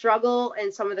couples struggle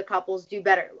and some of the couples do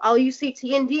better. I'll use CT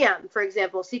and DM, for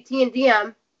example. CT and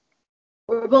DM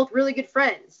were both really good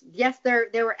friends. Yes,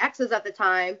 they were exes at the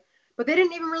time, but they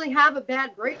didn't even really have a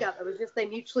bad breakup. It was just they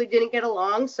mutually didn't get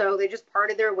along, so they just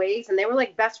parted their ways, and they were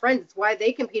like best friends. It's why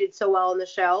they competed so well in the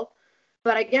show.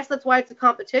 But I guess that's why it's a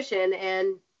competition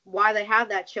and why they have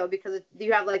that show, because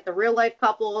you have like the real life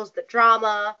couples, the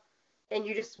drama, and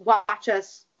you just watch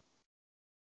us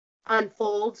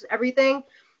unfold everything.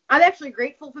 I'm actually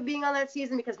grateful for being on that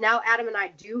season because now Adam and I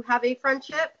do have a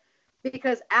friendship,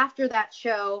 because after that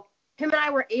show, him and I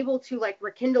were able to like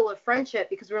rekindle a friendship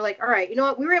because we were like, all right, you know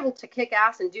what? We were able to kick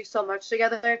ass and do so much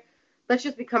together. Let's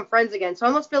just become friends again. So I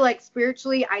almost feel like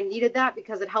spiritually I needed that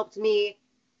because it helped me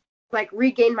like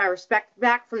regain my respect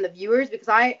back from the viewers,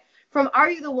 because from Are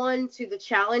You the One to the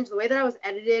challenge, the way that I was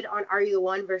edited on Are You the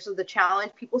One versus the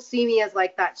challenge, people see me as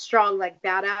like that strong, like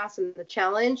badass in the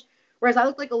challenge, whereas I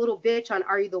look like a little bitch on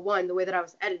Are You the One, the way that I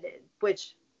was edited,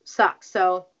 which sucks.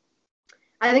 So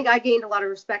I think I gained a lot of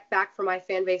respect back from my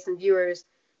fan base and viewers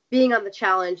being on the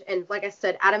challenge. And like I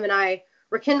said, Adam and I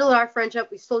rekindled our friendship.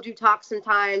 We still do talk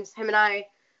sometimes. Him and I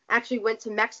actually went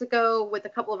to Mexico with a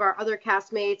couple of our other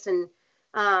castmates and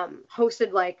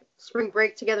hosted like spring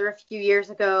break together a few years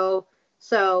ago.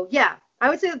 So yeah, I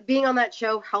would say that being on that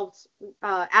show helped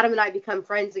Adam and I become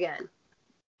friends again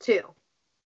too.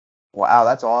 Wow,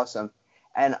 that's awesome.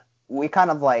 And we kind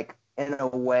of like, in a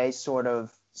way, sort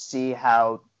of see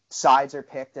how sides are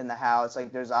picked in the house.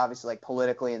 Like there's obviously like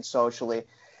politically and socially.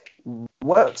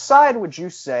 What side would you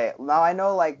say? Now I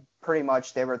know like pretty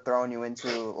much they were throwing you into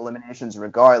eliminations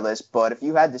regardless, but if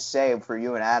you had to say for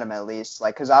you and Adam at least,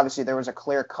 like, because obviously there was a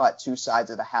clear cut two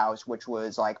sides of the house, which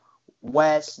was like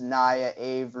Wes, Nia,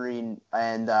 Avery,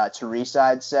 and Teresa,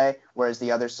 I'd say, whereas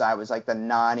the other side was like the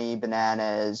Nany,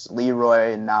 Bananas,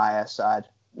 Leroy, and Nia side.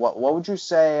 What would you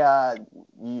say?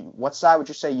 What side would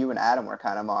you say you and Adam were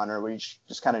kind of on, or were you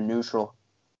just kind of neutral?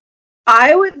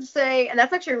 I would say, and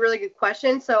that's actually a really good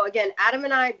question. So again, Adam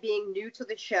and I being new to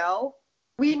the show,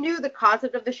 we knew the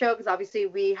concept of the show because obviously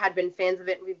we had been fans of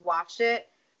it and we've watched it.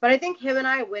 But I think him and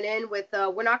I went in with,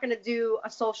 we're not going to do a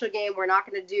social game. We're not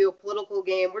going to do a political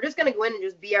game. We're just going to go in and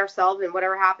just be ourselves, and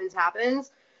whatever happens,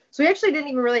 happens. So we actually didn't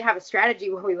even really have a strategy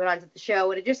when we went onto the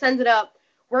show. And it just ended up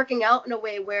working out in a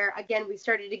way where, again, we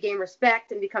started to gain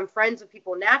respect and become friends with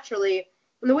people naturally.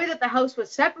 And the way that the house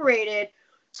was separated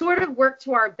sort of worked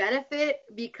to our benefit,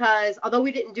 because although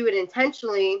we didn't do it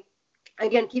intentionally,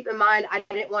 again, keep in mind, I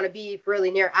didn't want to be really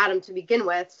near Adam to begin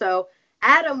with. So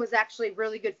Adam was actually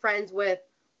really good friends with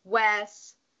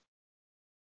Wes.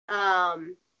 I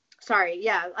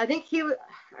think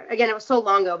again, it was so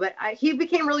long ago, but he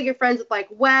became really good friends with like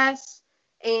Wes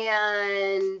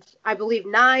and I believe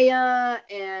Nia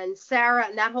and Sarah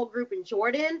and that whole group in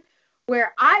Jordan,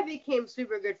 where I became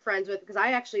super good friends with, because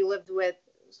I actually lived with,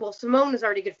 well, Simone is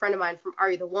already a good friend of mine from Are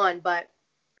You the One, but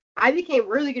I became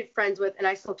really good friends with, and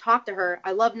I still talk to her.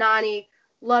 I love Nany,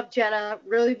 love Jenna,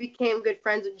 really became good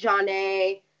friends with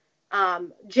Janae.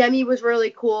 Jemmy was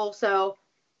really cool. So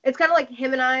it's kind of like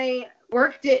him and I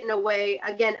worked it in a way,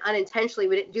 again, unintentionally.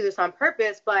 We didn't do this on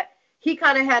purpose, but he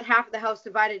kind of had half of the house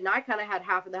divided and I kind of had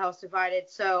half of the house divided.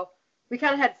 So we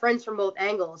kind of had friends from both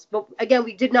angles. But again,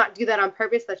 we did not do that on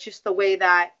purpose. That's just the way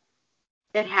that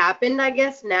it happened, I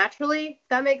guess, naturally, if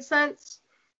that makes sense.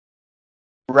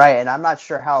 Right, and I'm not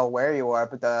sure how aware you are,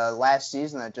 but the last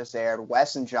season that just aired,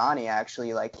 Wes and Johnny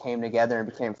actually like came together and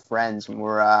became friends and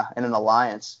were in an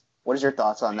alliance. What is your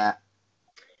thoughts on that?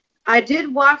 I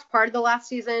did watch part of the last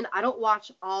season. I don't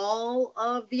watch all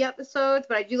of the episodes,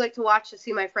 but I do like to watch to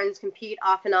see my friends compete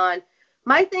off and on.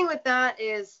 My thing with that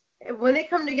is when they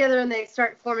come together and they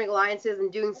start forming alliances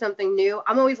and doing something new,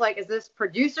 I'm always like, is this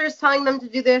producers telling them to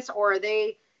do this, or are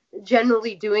they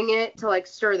generally doing it to like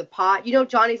stir the pot? You know,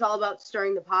 Johnny's all about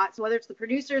stirring the pot. So whether it's the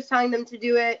producers telling them to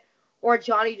do it or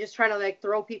Johnny just trying to like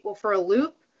throw people for a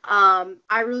loop,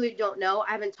 I really don't know.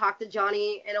 I haven't talked to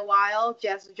Johnny in a while.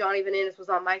 Johnny Bananas was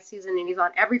on my season and he's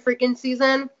on every freaking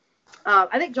season.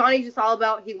 I think Johnny's just all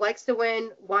about, he likes to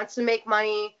win, wants to make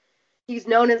money. He's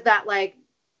known as that like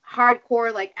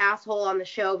hardcore like asshole on the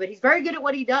show, but he's very good at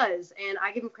what he does, and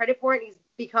I give him credit for it. He's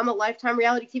become a lifetime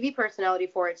reality TV personality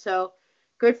for it. So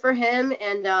good for him.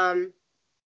 And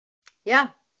yeah,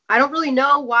 I don't really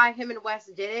know why him and Wes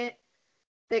did it.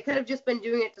 They could have just been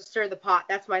doing it to stir the pot.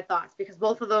 That's my thoughts, because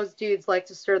both of those dudes like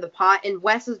to stir the pot, and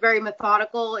Wes is very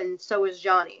methodical, and so is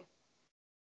Johnny.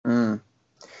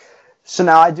 So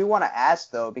now I do want to ask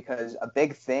though, because a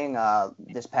big thing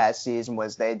this past season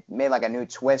was they made like a new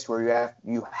twist where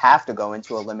you have to go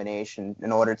into elimination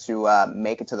in order to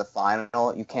make it to the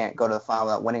final. You can't go to the final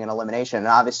without winning an elimination. And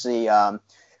obviously,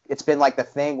 it's been like the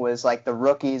thing was like the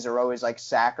rookies are always like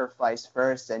sacrificed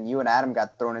first, and you and Adam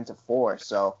got thrown into 4.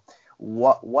 So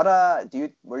what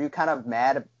were you kind of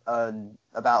mad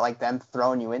about like them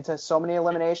throwing you into so many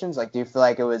eliminations? Like, do you feel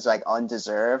like it was like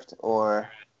undeserved or?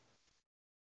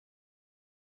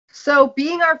 So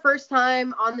being our first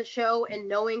time on the show and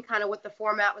knowing kind of what the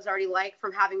format was already like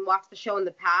from having watched the show in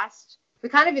the past, we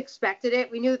kind of expected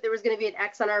it. We knew that there was going to be an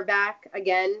X on our back,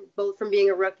 again, both from being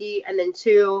a rookie and then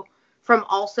 2, from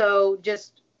also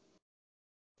just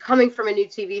coming from a new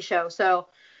TV show. So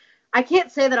I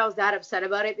can't say that I was that upset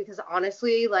about it because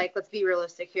honestly, like, let's be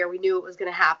realistic here. We knew it was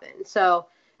going to happen. So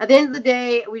at the end of the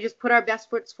day, we just put our best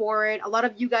foot forward. A lot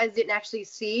of you guys didn't actually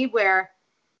see where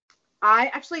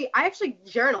I actually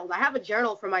journaled. I have a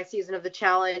journal for my season of the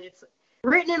challenge. It's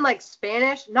written in like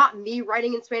Spanish, not me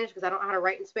writing in Spanish because I don't know how to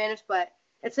write in Spanish, but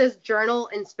it says journal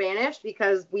in Spanish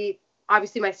because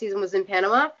obviously my season was in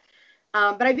Panama.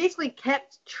 But I basically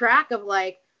kept track of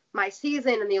like my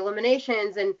season and the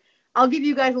eliminations. And I'll give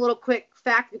you guys a little quick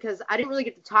fact because I didn't really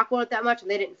get to talk about it that much and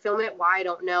they didn't film it. Why, I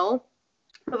don't know.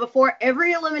 But before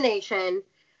every elimination,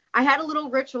 I had a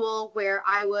little ritual where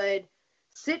I would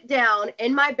sit down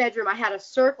in my bedroom. I had a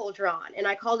circle drawn and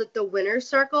I called it the winner's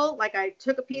circle. Like I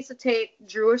took a piece of tape,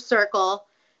 drew a circle,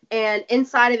 and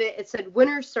inside of it, it said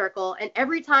winner's circle. And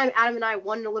every time Adam and I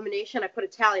won an elimination, I put a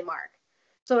tally mark.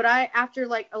 So after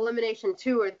like elimination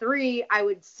 2 or 3, I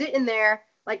would sit in there,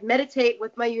 like meditate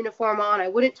with my uniform on. I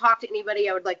wouldn't talk to anybody.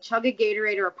 I would like chug a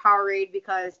Gatorade or a Powerade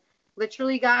because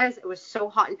literally, guys, it was so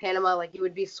hot in Panama. Like you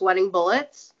would be sweating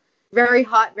bullets. Very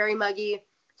hot, very muggy.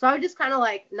 So I would just kind of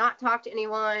like not talk to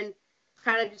anyone,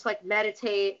 kind of just like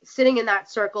meditate, sitting in that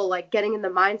circle, like getting in the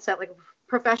mindset like a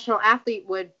professional athlete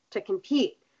would to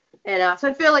compete. And so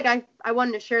I feel like I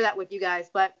wanted to share that with you guys.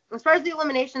 But as far as the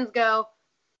eliminations go,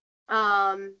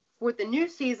 with the new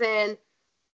season,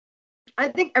 I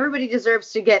think everybody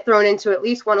deserves to get thrown into at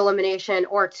least 1 elimination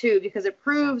or 2 because it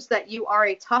proves that you are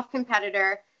a tough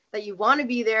competitor, that you want to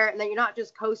be there, and that you're not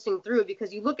just coasting through.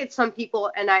 Because you look at some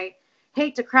people, and I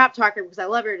hate to crap talk her because I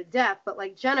love her to death, but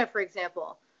like Jenna, for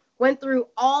example, went through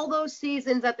all those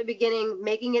seasons at the beginning,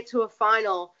 making it to a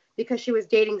final because she was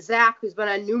dating Zach, who's been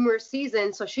on numerous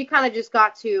seasons. So she kind of just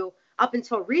got to, up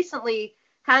until recently,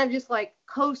 kind of just like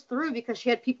coast through because she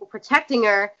had people protecting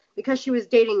her because she was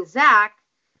dating Zach.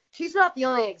 She's not the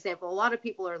only example. A lot of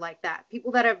people are like that.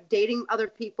 People that are dating other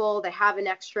people, they have an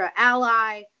extra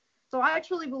ally. So I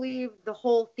truly believe the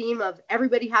whole theme of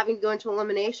everybody having to go into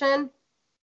elimination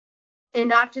and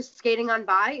not just skating on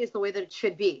by is the way that it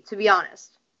should be, to be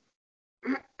honest.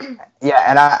 Yeah,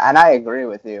 and I agree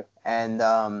with you. And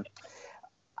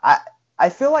I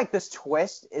feel like this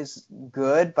twist is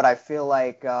good, but I feel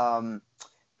like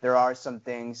there are some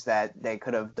things that they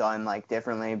could have done like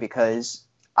differently because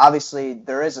obviously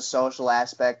there is a social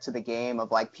aspect to the game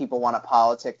of like people want to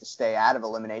politic to stay out of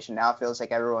elimination. Now it feels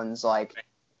like everyone's like,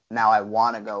 now I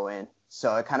want to go in.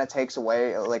 So it kind of takes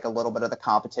away like a little bit of the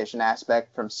competition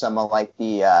aspect from some of like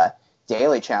the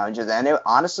daily challenges. And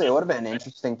honestly, it would have been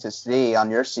interesting to see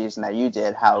on your season that you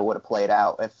did how it would have played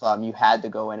out if you had to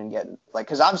go in and get like,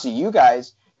 because obviously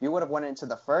you would have went into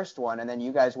the first one and then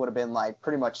you guys would have been like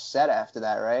pretty much set after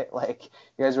that, right? Like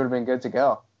you guys would have been good to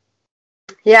go.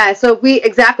 Yeah, so we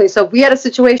had a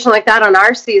situation like that on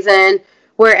our season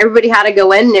where everybody had to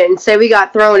go in and say we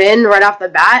got thrown in right off the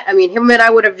bat. I mean, him and I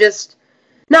would have just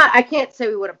I can't say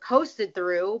we would have coasted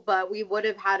through, but we would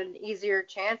have had an easier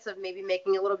chance of maybe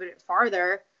making a little bit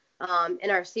farther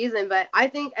in our season. But I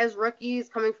think as rookies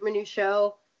coming from a new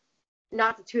show,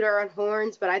 not to toot our own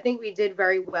horns, but I think we did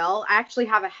very well. I actually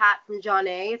have a hat from John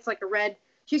A. It's like a red,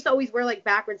 she used to always wear like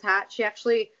backwards hat. She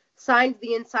actually signed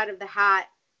the inside of the hat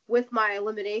with my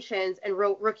eliminations and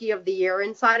wrote Rookie of the Year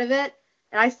inside of it.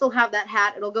 And I still have that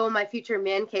hat. It'll go in my future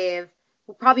man cave,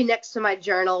 probably next to my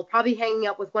journal, probably hanging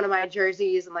up with one of my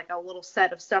jerseys and like a little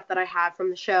set of stuff that I had from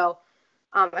the show.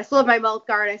 I still have my mouth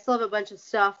guard. I still have a bunch of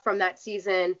stuff from that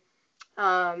season.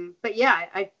 But yeah,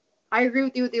 I agree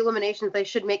with you with the eliminations. They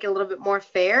should make it a little bit more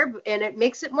fair, and it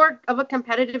makes it more of a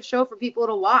competitive show for people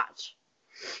to watch.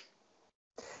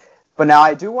 But now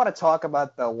I do want to talk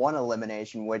about the one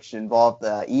elimination, which involved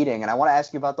eating, and I want to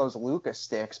ask you about those Lucas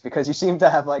sticks because you seem to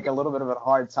have like a little bit of a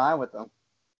hard time with them.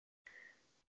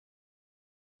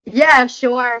 Yeah,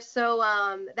 sure. So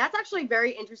that's actually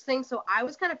very interesting. So I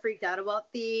was kind of freaked out about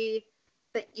the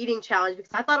eating challenge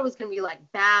because I thought it was going to be like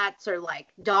bats or like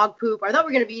dog poop. I thought we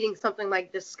were going to be eating something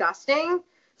like disgusting.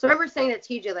 So I remember saying to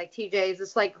TJ, like, TJ, is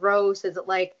this like gross? Is it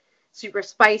like super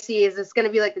spicy? Is this going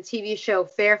to be like the TV show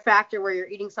Fear Factor where you're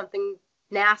eating something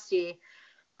nasty?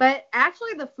 But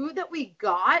actually the food that we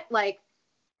got, like,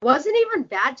 wasn't even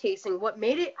bad tasting. What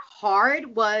made it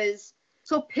hard was,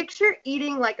 so picture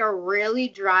eating like a really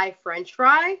dry French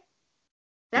fry.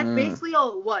 That's basically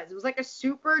all it was. It was like a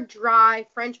super dry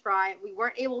French fry. We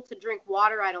weren't able to drink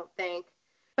water, I don't think.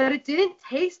 But it didn't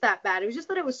taste that bad. It was just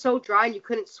that it was so dry and you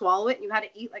couldn't swallow it. And you had to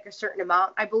eat like a certain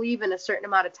amount, I believe, in a certain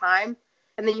amount of time.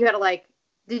 And then you had to like,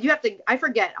 I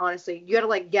forget, honestly. You had to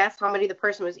like guess how many the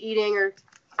person was eating, or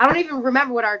I don't even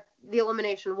remember what the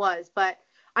elimination was. But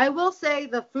I will say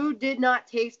the food did not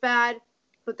taste bad,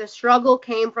 but the struggle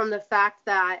came from the fact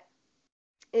that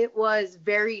it was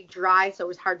very dry, so it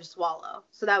was hard to swallow.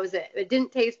 So that was it. It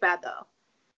didn't taste bad, though.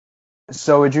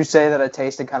 So would you say that it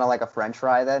tasted kind of like a French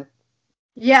fry then?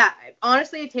 Yeah,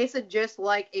 honestly, it tasted just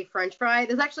like a French fry.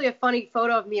 There's actually a funny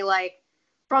photo of me, like,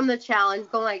 from the challenge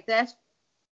going like this.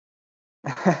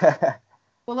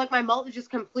 Well, like, my mouth is just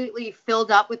completely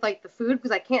filled up with, like, the food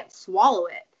because I can't swallow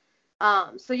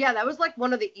it. So, yeah, that was, like,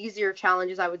 one of the easier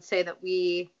challenges I would say that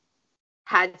we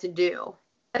had to do.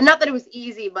 And not that it was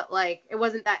easy, but, like, it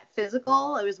wasn't that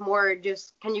physical. It was more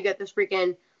just, can you get this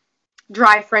freaking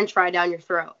dry French fry down your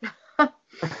throat?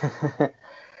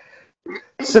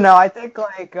 So now I think,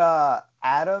 like,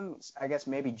 Adam, I guess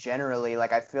maybe generally,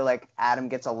 like, I feel like Adam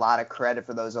gets a lot of credit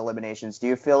for those eliminations. Do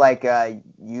you feel like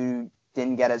you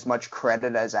didn't get as much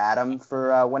credit as Adam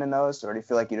for winning those, or do you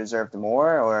feel like you deserved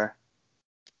more, or?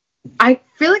 I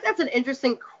feel like that's an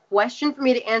interesting question for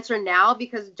me to answer now,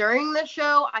 because during the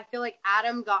show, I feel like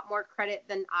Adam got more credit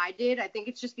than I did. I think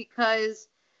it's just because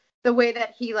the way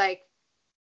that he, like,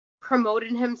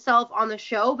 promoted himself on the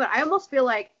show. But I almost feel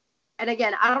like, and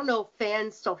again, I don't know if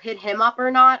fans still hit him up or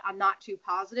not. I'm not too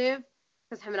positive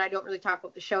because him and I don't really talk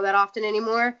about the show that often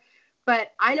anymore.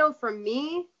 But I know for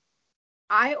me,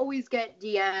 I always get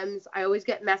DMs, I always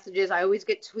get messages, I always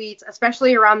get tweets,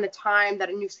 especially around the time that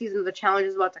a new season of the challenge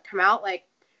is about to come out. Like,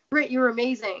 Britt, you were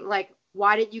amazing. Like,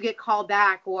 why didn't you get called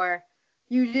back? Or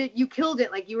you killed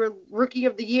it. Like, you were rookie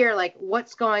of the year. Like,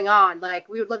 what's going on? Like,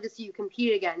 we would love to see you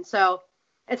compete again. So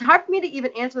it's hard for me to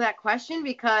even answer that question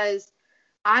because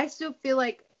I still feel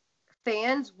like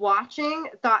fans watching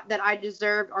thought that I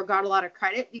deserved or got a lot of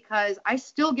credit, because I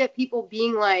still get people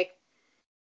being like,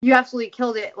 you absolutely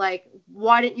killed it. Like,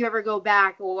 why didn't you ever go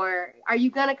back? Or are you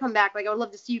going to come back? Like, I would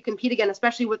love to see you compete again,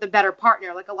 especially with a better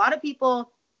partner. Like, a lot of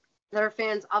people that are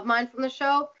fans of mine from the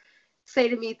show say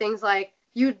to me things like,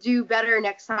 you do better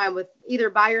next time with either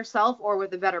by yourself or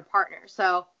with a better partner.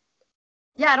 So,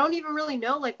 yeah, I don't even really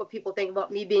know, like, what people think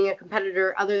about me being a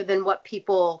competitor other than what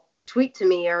people tweet to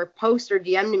me or post or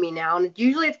DM to me now. And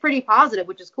usually it's pretty positive,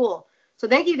 which is cool. So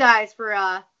thank you guys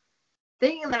for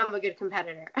thinking that I'm a good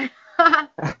competitor.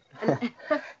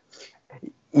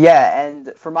 Yeah,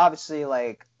 and from obviously,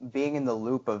 like, being in the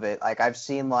loop of it, like, I've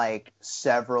seen, like,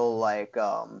 several, like,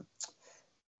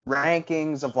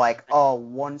 rankings of, like,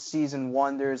 one season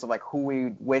wonders of, like, who we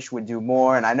wish would do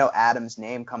more, and I know Adam's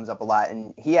name comes up a lot,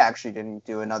 and he actually didn't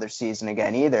do another season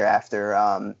again either after,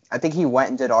 I think he went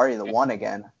and did Are You the One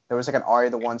again. There was, like, an Are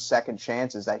You the One Second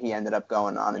Chances that he ended up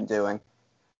going on and doing.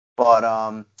 But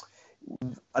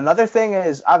another thing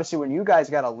is, obviously, when you guys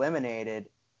got eliminated,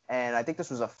 and I think this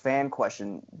was a fan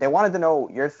question, they wanted to know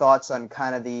your thoughts on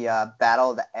kind of the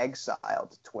Battle of the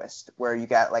Exiled twist, where you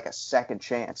got, like, a second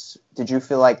chance. Did you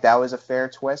feel like that was a fair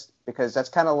twist? Because that's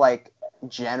kind of, like,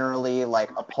 generally,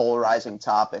 like, a polarizing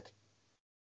topic.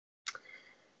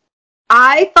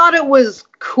 I thought it was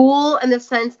cool in the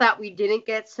sense that we didn't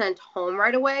get sent home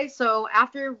right away. So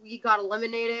after we got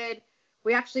eliminated,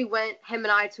 we actually went, him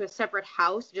and I, to a separate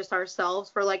house, just ourselves,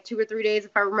 for like 2 or 3 days,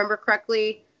 if I remember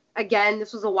correctly. Again,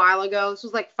 this was a while ago. This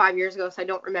was like 5 years ago, so I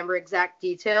don't remember exact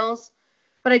details.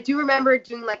 But I do remember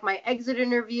doing, like, my exit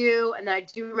interview, and then I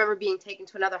do remember being taken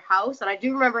to another house. And I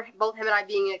do remember both him and I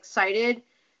being excited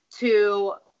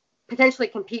to potentially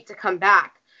compete to come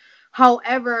back.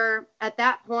 However, at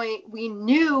that point, we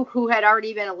knew who had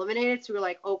already been eliminated, so we were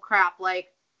like, oh, crap,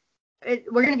 like,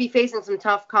 we're going to be facing some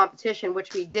tough competition,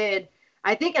 which we did.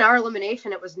 I think in our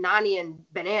elimination, it was Nany and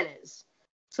Bananas.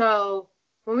 So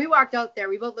when we walked out there,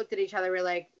 we both looked at each other. We're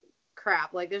like,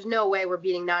 crap, like, there's no way we're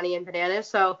beating Nany and Bananas.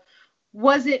 So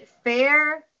was it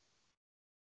fair?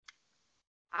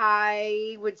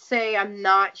 I would say I'm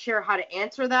not sure how to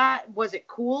answer that. Was it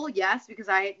cool? Yes, because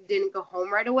I didn't go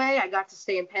home right away. I got to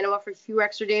stay in Panama for a few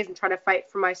extra days and try to fight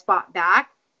for my spot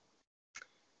back.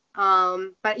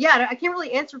 But yeah, I can't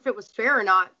really answer if it was fair or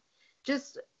not.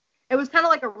 Just, it was kind of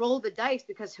like a roll of the dice,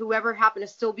 because whoever happened to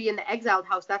still be in the exiled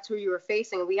house, that's who you were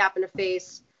facing. And we happened to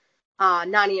face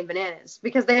Nani and Bananas,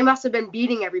 because they must have been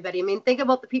beating everybody. I mean, think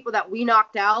about the people that we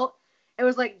knocked out. It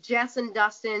was like Jess and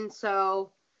Dustin. So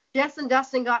Jess and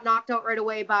Dustin got knocked out right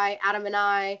away by Adam and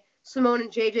I. Simone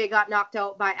and JJ got knocked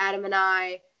out by Adam and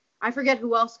I. I forget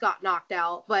who else got knocked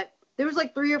out, but there was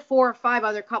like 3 or 4 or 5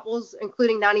 other couples,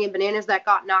 including Nani and Bananas, that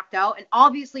got knocked out. And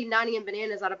obviously Nani and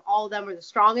Bananas, out of all of them, were the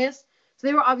strongest. So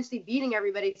they were obviously beating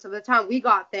everybody. So by the time we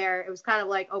got there, it was kind of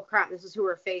like, oh crap, this is who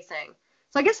we're facing.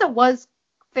 So I guess it was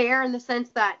fair in the sense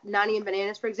that Nani and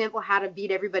Bananas, for example, had to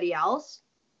beat everybody else.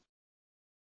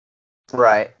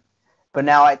 Right. But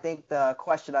now I think the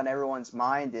question on everyone's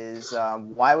mind is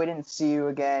why we didn't see you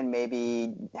again.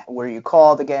 Maybe were you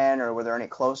called again, or were there any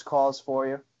close calls for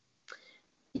you?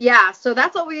 Yeah, so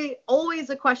that's always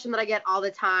a question that I get all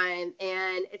the time.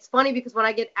 And it's funny because when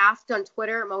I get asked on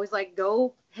Twitter, I'm always like,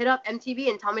 go hit up MTV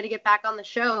and tell me to get back on the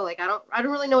show. Like, I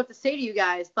don't really know what to say to you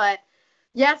guys. But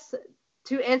yes,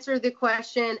 to answer the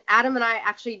question, Adam and I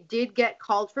actually did get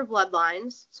called for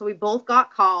Bloodlines. So we both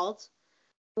got called.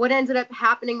 What ended up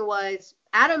happening was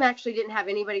Adam actually didn't have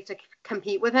anybody to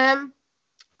compete with him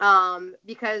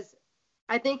because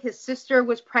I think his sister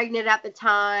was pregnant at the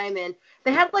time, and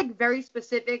they had like very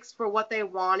specifics for what they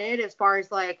wanted as far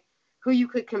as like who you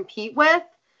could compete with.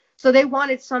 So they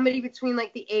wanted somebody between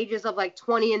like the ages of like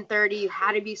 20 and 30. You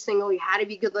had to be single, you had to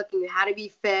be good looking, you had to be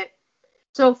fit.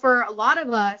 So for a lot of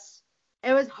us,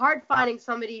 it was hard finding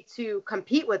somebody to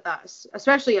compete with us,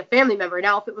 especially a family member.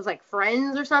 Now, if it was like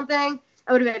friends or something,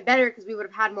 it would have been better because we would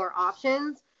have had more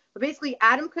options. But basically,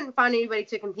 Adam couldn't find anybody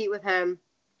to compete with him.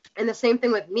 And the same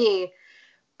thing with me.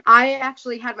 I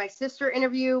actually had my sister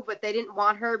interview, but they didn't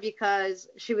want her because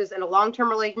she was in a long-term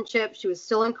relationship. She was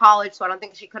still in college, so I don't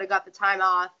think she could have got the time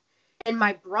off. And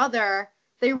my brother,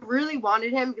 they really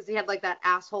wanted him because he had like that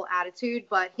asshole attitude,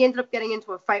 but he ended up getting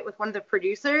into a fight with one of the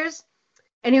producers.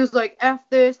 And he was like, F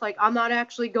this, like, I'm not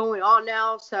actually going on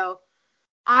now. So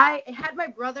had my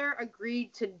brother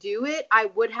agreed to do it, I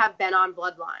would have been on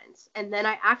Bloodlines. And then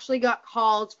I actually got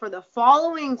called for the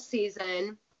following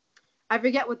season. I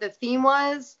forget what the theme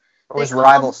was. It was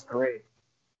Rivals 3.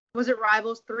 Was it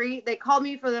Rivals 3? They called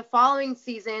me for the following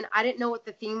season. I didn't know what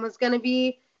the theme was going to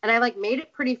be. And I like made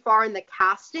it pretty far in the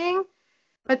casting.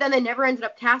 But then they never ended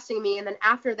up casting me. And then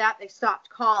after that, they stopped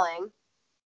calling.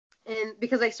 And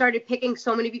because I started picking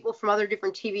so many people from other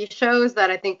different TV shows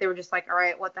that I think they were just like, all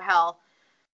right, what the hell?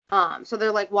 So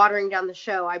they're like watering down the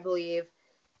show, I believe.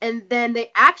 And then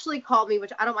they actually called me,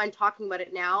 which I don't mind talking about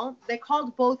it now. They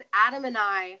called both Adam and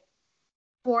I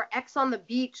for X on the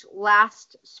Beach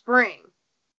last spring.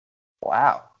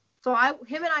 Wow. So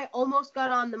him and I almost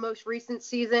got on the most recent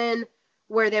season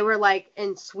where they were like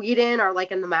in Sweden or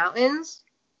like in the mountains.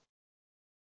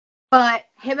 But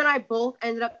him and I both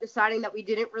ended up deciding that we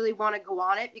didn't really want to go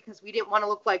on it because we didn't want to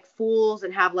look like fools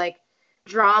and have like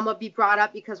drama be brought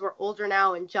up because we're older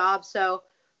now and jobs. So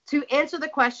to answer the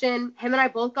question, him and I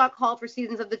both got called for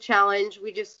seasons of the challenge.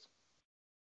 We just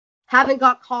haven't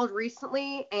got called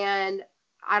recently, and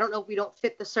I don't know if we don't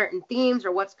fit the certain themes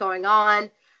or what's going on.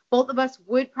 Both of us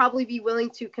would probably be willing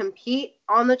to compete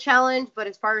on the challenge, but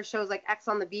as far as shows like X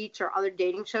on the Beach or other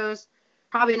dating shows,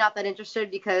 probably not that interested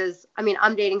because, I mean,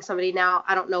 I'm dating somebody now.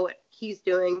 I don't know what he's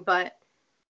doing, but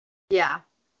yeah.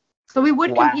 So we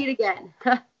would compete again.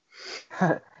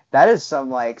 That is some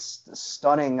like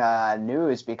stunning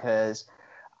news because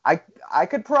I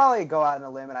could probably go out on a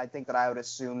limb and I think that I would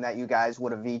assume that you guys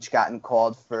would have each gotten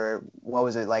called for, what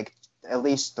was it, like at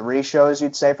least 3 shows,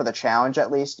 you'd say, for the challenge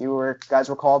at least guys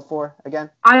were called for again?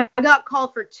 I got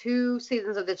called for 2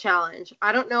 seasons of the challenge.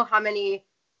 I don't know how many,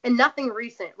 and nothing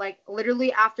recent. Like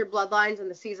literally after Bloodlines and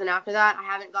the season after that, I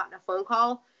haven't gotten a phone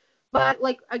call. But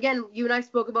like, again, you and I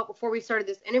spoke about before we started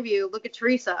this interview, look at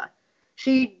Teresa.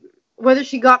 Whether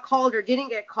she got called or didn't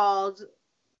get called,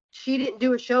 she didn't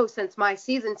do a show since my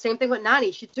season. Same thing with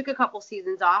Nani. She took a couple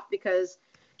seasons off because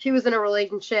she was in a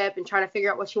relationship and trying to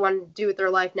figure out what she wanted to do with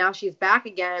her life. Now she's back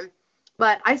again.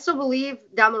 But I still believe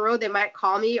down the road they might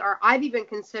call me, or I've even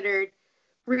considered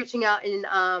reaching out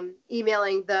and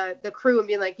emailing the crew and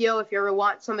being like, yo, if you ever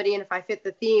want somebody and if I fit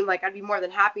the theme, like I'd be more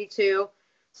than happy to.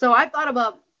 So I thought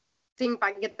about seeing if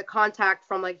I can get the contact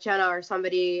from like Jenna or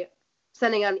somebody,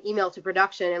 sending out an email to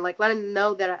production and like letting them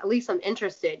know that at least I'm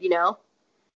interested, you know?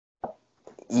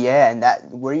 Yeah,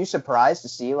 and were you surprised to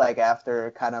see like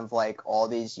after kind of like all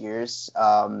these years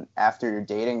after your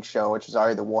dating show, which was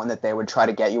already the one, that they would try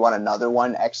to get you on another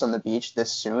one, X on the Beach,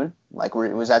 this soon? Like,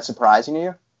 was that surprising to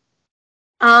you?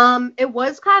 It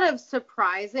was kind of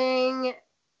surprising,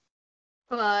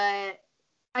 but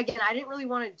again, I didn't really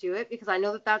want to do it because I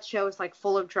know that show is like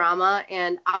full of drama,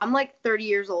 and I'm like 30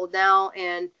 years old now,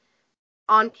 and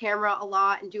on camera a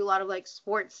lot and do a lot of like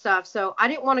sports stuff. So I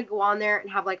didn't want to go on there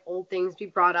and have like old things be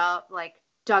brought up, like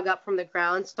dug up from the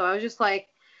ground. So I was just like,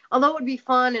 although it would be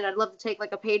fun and I'd love to take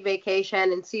like a paid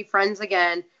vacation and see friends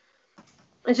again,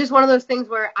 it's just one of those things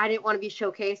where I didn't want to be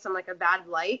showcased on like a bad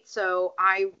light. So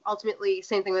I ultimately,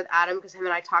 same thing with Adam, because him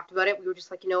and I talked about it. We were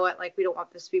just like, you know what, like we don't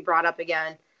want this to be brought up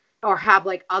again or have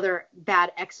like other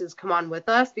bad exes come on with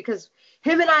us, because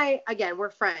him and I, again, we're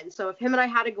friends. So if him and I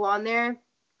had to go on there,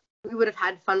 we would have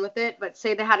had fun with it. But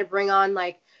say they had to bring on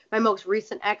like my most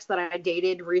recent ex that I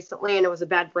dated recently and it was a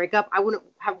bad breakup, I wouldn't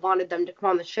have wanted them to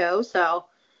come on the show. So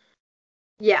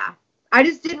yeah, I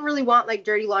just didn't really want like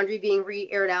Dirty Laundry being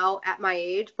re-aired out at my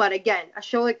age. But again, a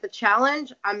show like The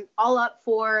Challenge, I'm all up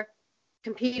for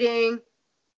competing,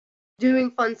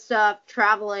 doing fun stuff,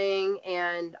 traveling.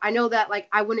 And I know that like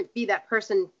I wouldn't be that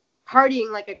person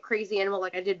partying like a crazy animal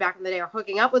like I did back in the day, or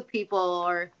hooking up with people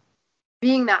or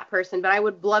being that person, but I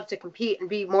would love to compete and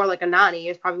be more like a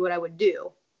Nany is probably what I would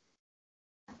do.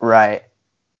 Right.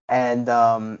 And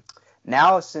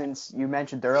now, since you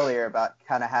mentioned earlier about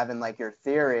kind of having like your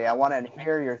theory, I want to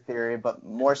hear your theory, but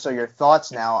more so your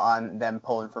thoughts now on them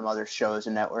pulling from other shows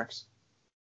and networks.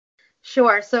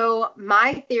 Sure. So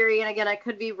my theory, and again, I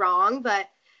could be wrong, but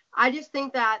I just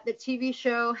think that the TV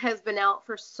show has been out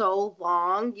for so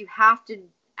long, you have to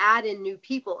add in new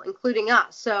people, including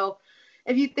us. So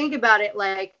if you think about it,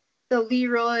 like the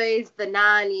Leroys, the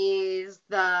Nanys,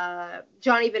 the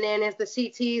Johnny Bananas, the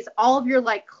CTs, all of your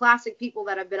like classic people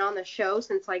that have been on the show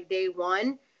since like day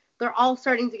one, they're all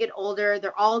starting to get older.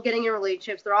 They're all getting in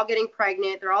relationships. They're all getting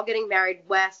pregnant. They're all getting married.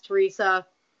 Wes, Teresa.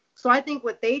 So I think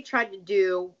what they tried to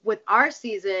do with our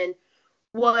season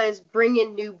was bring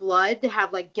in new blood to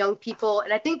have like young people.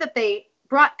 And I think that they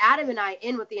brought Adam and I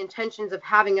in with the intentions of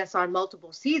having us on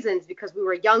multiple seasons because we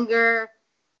were younger.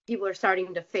 People are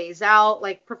starting to phase out,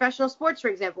 like professional sports, for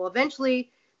example.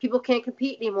 Eventually, people can't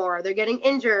compete anymore. They're getting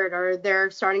injured or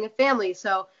they're starting a family.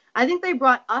 So I think they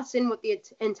brought us in with the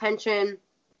intention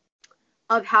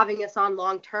of having us on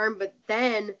long term. But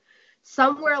then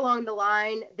somewhere along the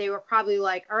line, they were probably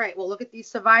like, all right, well, look at these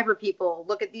Survivor people.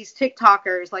 Look at these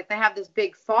TikTokers. Like they have this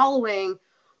big following.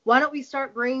 Why don't we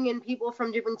start bringing in people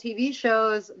from different TV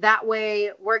shows? That way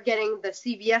we're getting the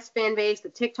CBS fan base, the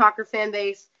TikToker fan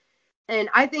base. And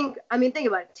I think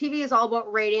about it. TV is all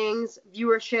about ratings,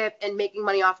 viewership, and making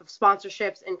money off of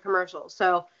sponsorships and commercials.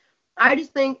 So I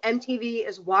just think MTV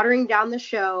is watering down the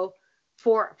show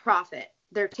for a profit.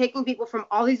 They're taking people from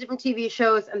all these different TV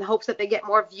shows in the hopes that they get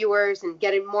more viewers and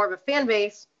getting more of a fan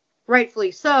base,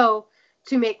 rightfully so,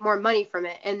 to make more money from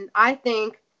it. And I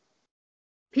think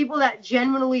people that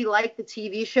genuinely like the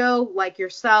TV show, like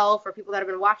yourself or people that have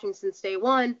been watching since day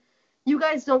one, you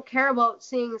guys don't care about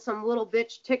seeing some little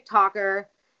bitch TikToker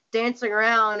dancing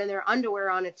around in their underwear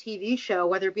on a TV show,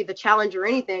 whether it be The Challenge or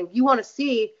anything. You want to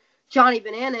see Johnny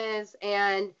Bananas,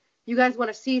 and you guys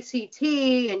want to see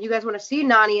CT, and you guys want to see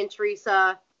Nany and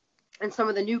Teresa and some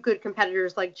of the new good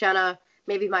competitors like Jenna,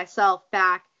 maybe myself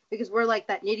back, because we're like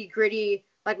that nitty gritty,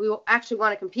 like we actually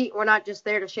want to compete. We're not just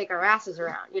there to shake our asses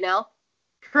around, you know?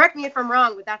 Correct me if I'm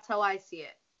wrong, but that's how I see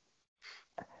it.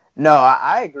 No,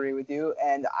 I agree with you,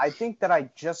 and I think that I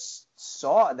just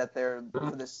saw that they're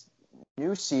for this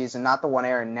new season, not the one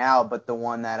airing now, but the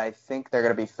one that I think they're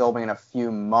going to be filming in a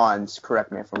few months. Correct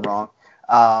me if I'm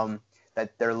wrong.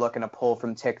 That they're looking to pull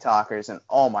from TikTokers, and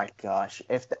oh my gosh,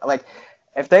 if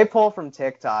they pull from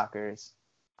TikTokers,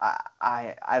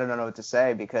 I don't know what to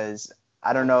say, because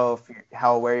I don't know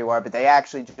how aware you are, but they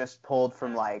actually just pulled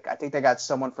from, like, I think they got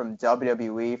someone from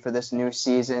WWE for this new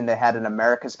season. They had an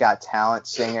America's Got Talent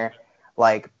singer.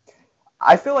 Like,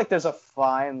 I feel like there's a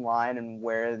fine line in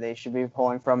where they should be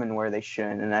pulling from and where they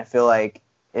shouldn't. And I feel like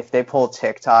if they pull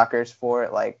TikTokers for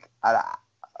it, like,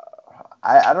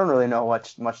 I don't really know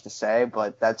much to say,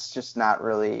 but that's just not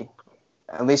really,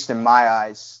 at least in my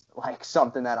eyes, like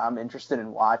something that I'm interested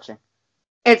in watching.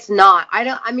 It's not.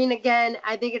 Again,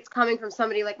 I think it's coming from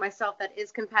somebody like myself that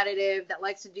is competitive, that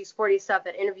likes to do sporty stuff,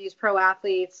 that interviews pro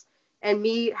athletes, and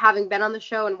me having been on the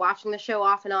show and watching the show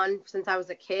off and on since I was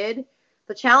a kid.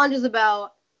 The Challenge is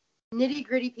about nitty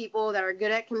gritty people that are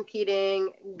good at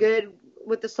competing, good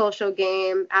with the social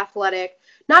game, athletic.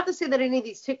 Not to say that any of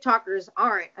these TikTokers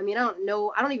aren't. I don't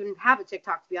know. I don't even have a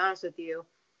TikTok, to be honest with you.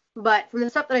 But from the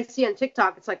stuff that I see on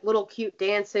TikTok, it's like little cute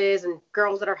dances and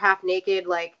girls that are half naked.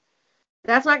 Like,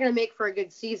 that's not going to make for a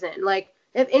good season. Like,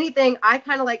 if anything, I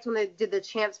kind of liked when they did the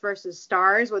Champs versus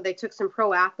Stars, where they took some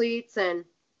pro athletes, and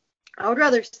I would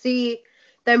rather see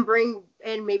them bring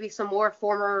in maybe some more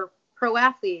former pro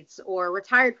athletes or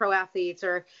retired pro athletes,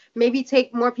 or maybe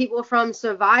take more people from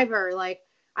Survivor. Like,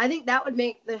 I think that would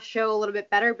make the show a little bit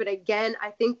better. But again, I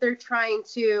think they're trying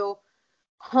to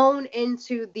hone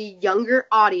into the younger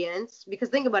audience, because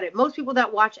think about it, most people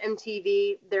that watch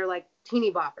MTV, they're like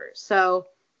teeny boppers. So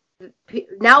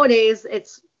nowadays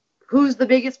it's who's the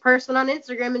biggest person on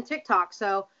Instagram and TikTok.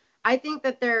 So I think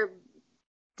that they're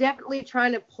definitely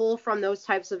trying to pull from those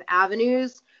types of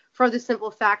avenues for the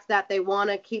simple fact that they want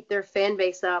to keep their fan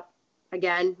base up.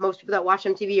 Again, most people that watch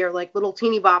MTV are like little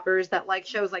teeny boppers that like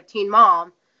shows like Teen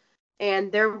Mom,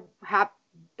 and they're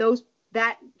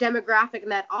that demographic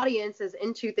and that audience is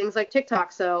into things like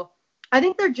TikTok. So I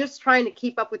think they're just trying to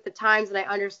keep up with the times, and I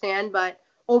understand, but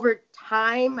over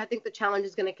time, I think the challenge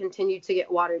is going to continue to get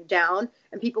watered down,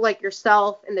 and people like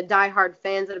yourself and the diehard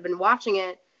fans that have been watching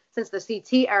it since the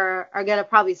CT era are going to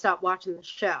probably stop watching the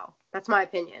show. That's my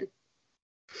opinion.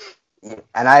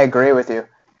 And I agree with you.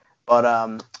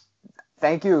 But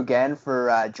thank you again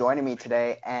for joining me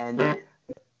today. And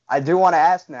I do want to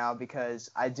ask now,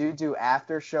 because I do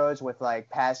after shows with like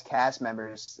past cast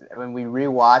members when we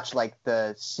rewatch like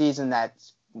the season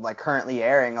that's like currently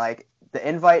airing. Like the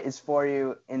invite is for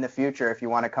you in the future if you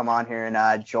want to come on here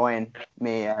and join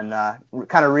me and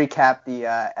kind of recap the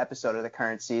episode of the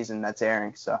current season that's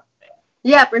airing. So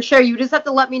yeah, for sure. You just have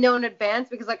to let me know in advance,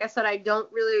 because like I said, I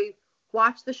don't really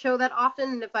watch the show that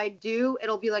often, and if I do,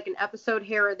 it'll be like an episode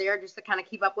here or there just to kind of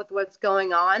keep up with what's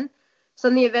going on. So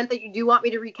in the event that you do want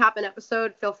me to recap an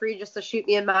episode, feel free just to shoot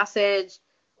me a message.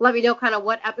 Let me know kind of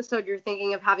what episode you're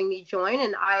thinking of having me join,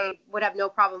 and I would have no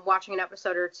problem watching an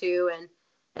episode or two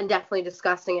and definitely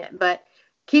discussing it. But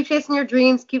keep chasing your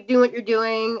dreams, keep doing what you're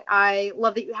doing. I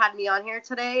love that you had me on here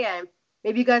today, and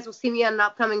maybe you guys will see me on an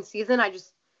upcoming season.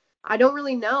 I don't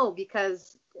really know,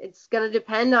 because it's going to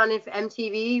depend on if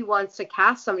MTV wants to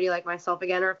cast somebody like myself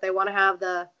again, or if they want to have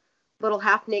the little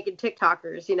half-naked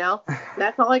TikTokers, you know?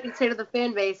 That's all I can say to the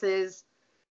fan base is,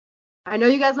 I know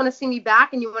you guys want to see me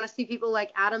back and you want to see people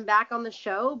like Adam back on the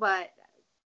show, but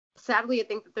sadly I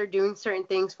think that they're doing certain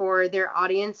things for their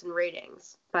audience and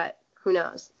ratings, but who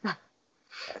knows?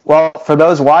 well, for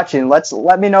those watching,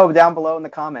 let me know down below in the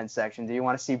comments section. Do you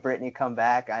want to see Brittany come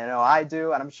back? I know I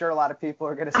do, and I'm sure a lot of people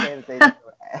are going to say that they do.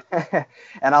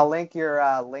 And I'll link to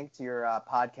your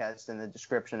podcast in the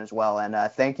description as well. And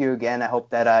thank you again. I hope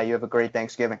that you have a great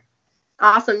Thanksgiving.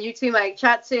 Awesome. You too, Mike.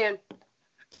 Chat soon.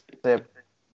 See you.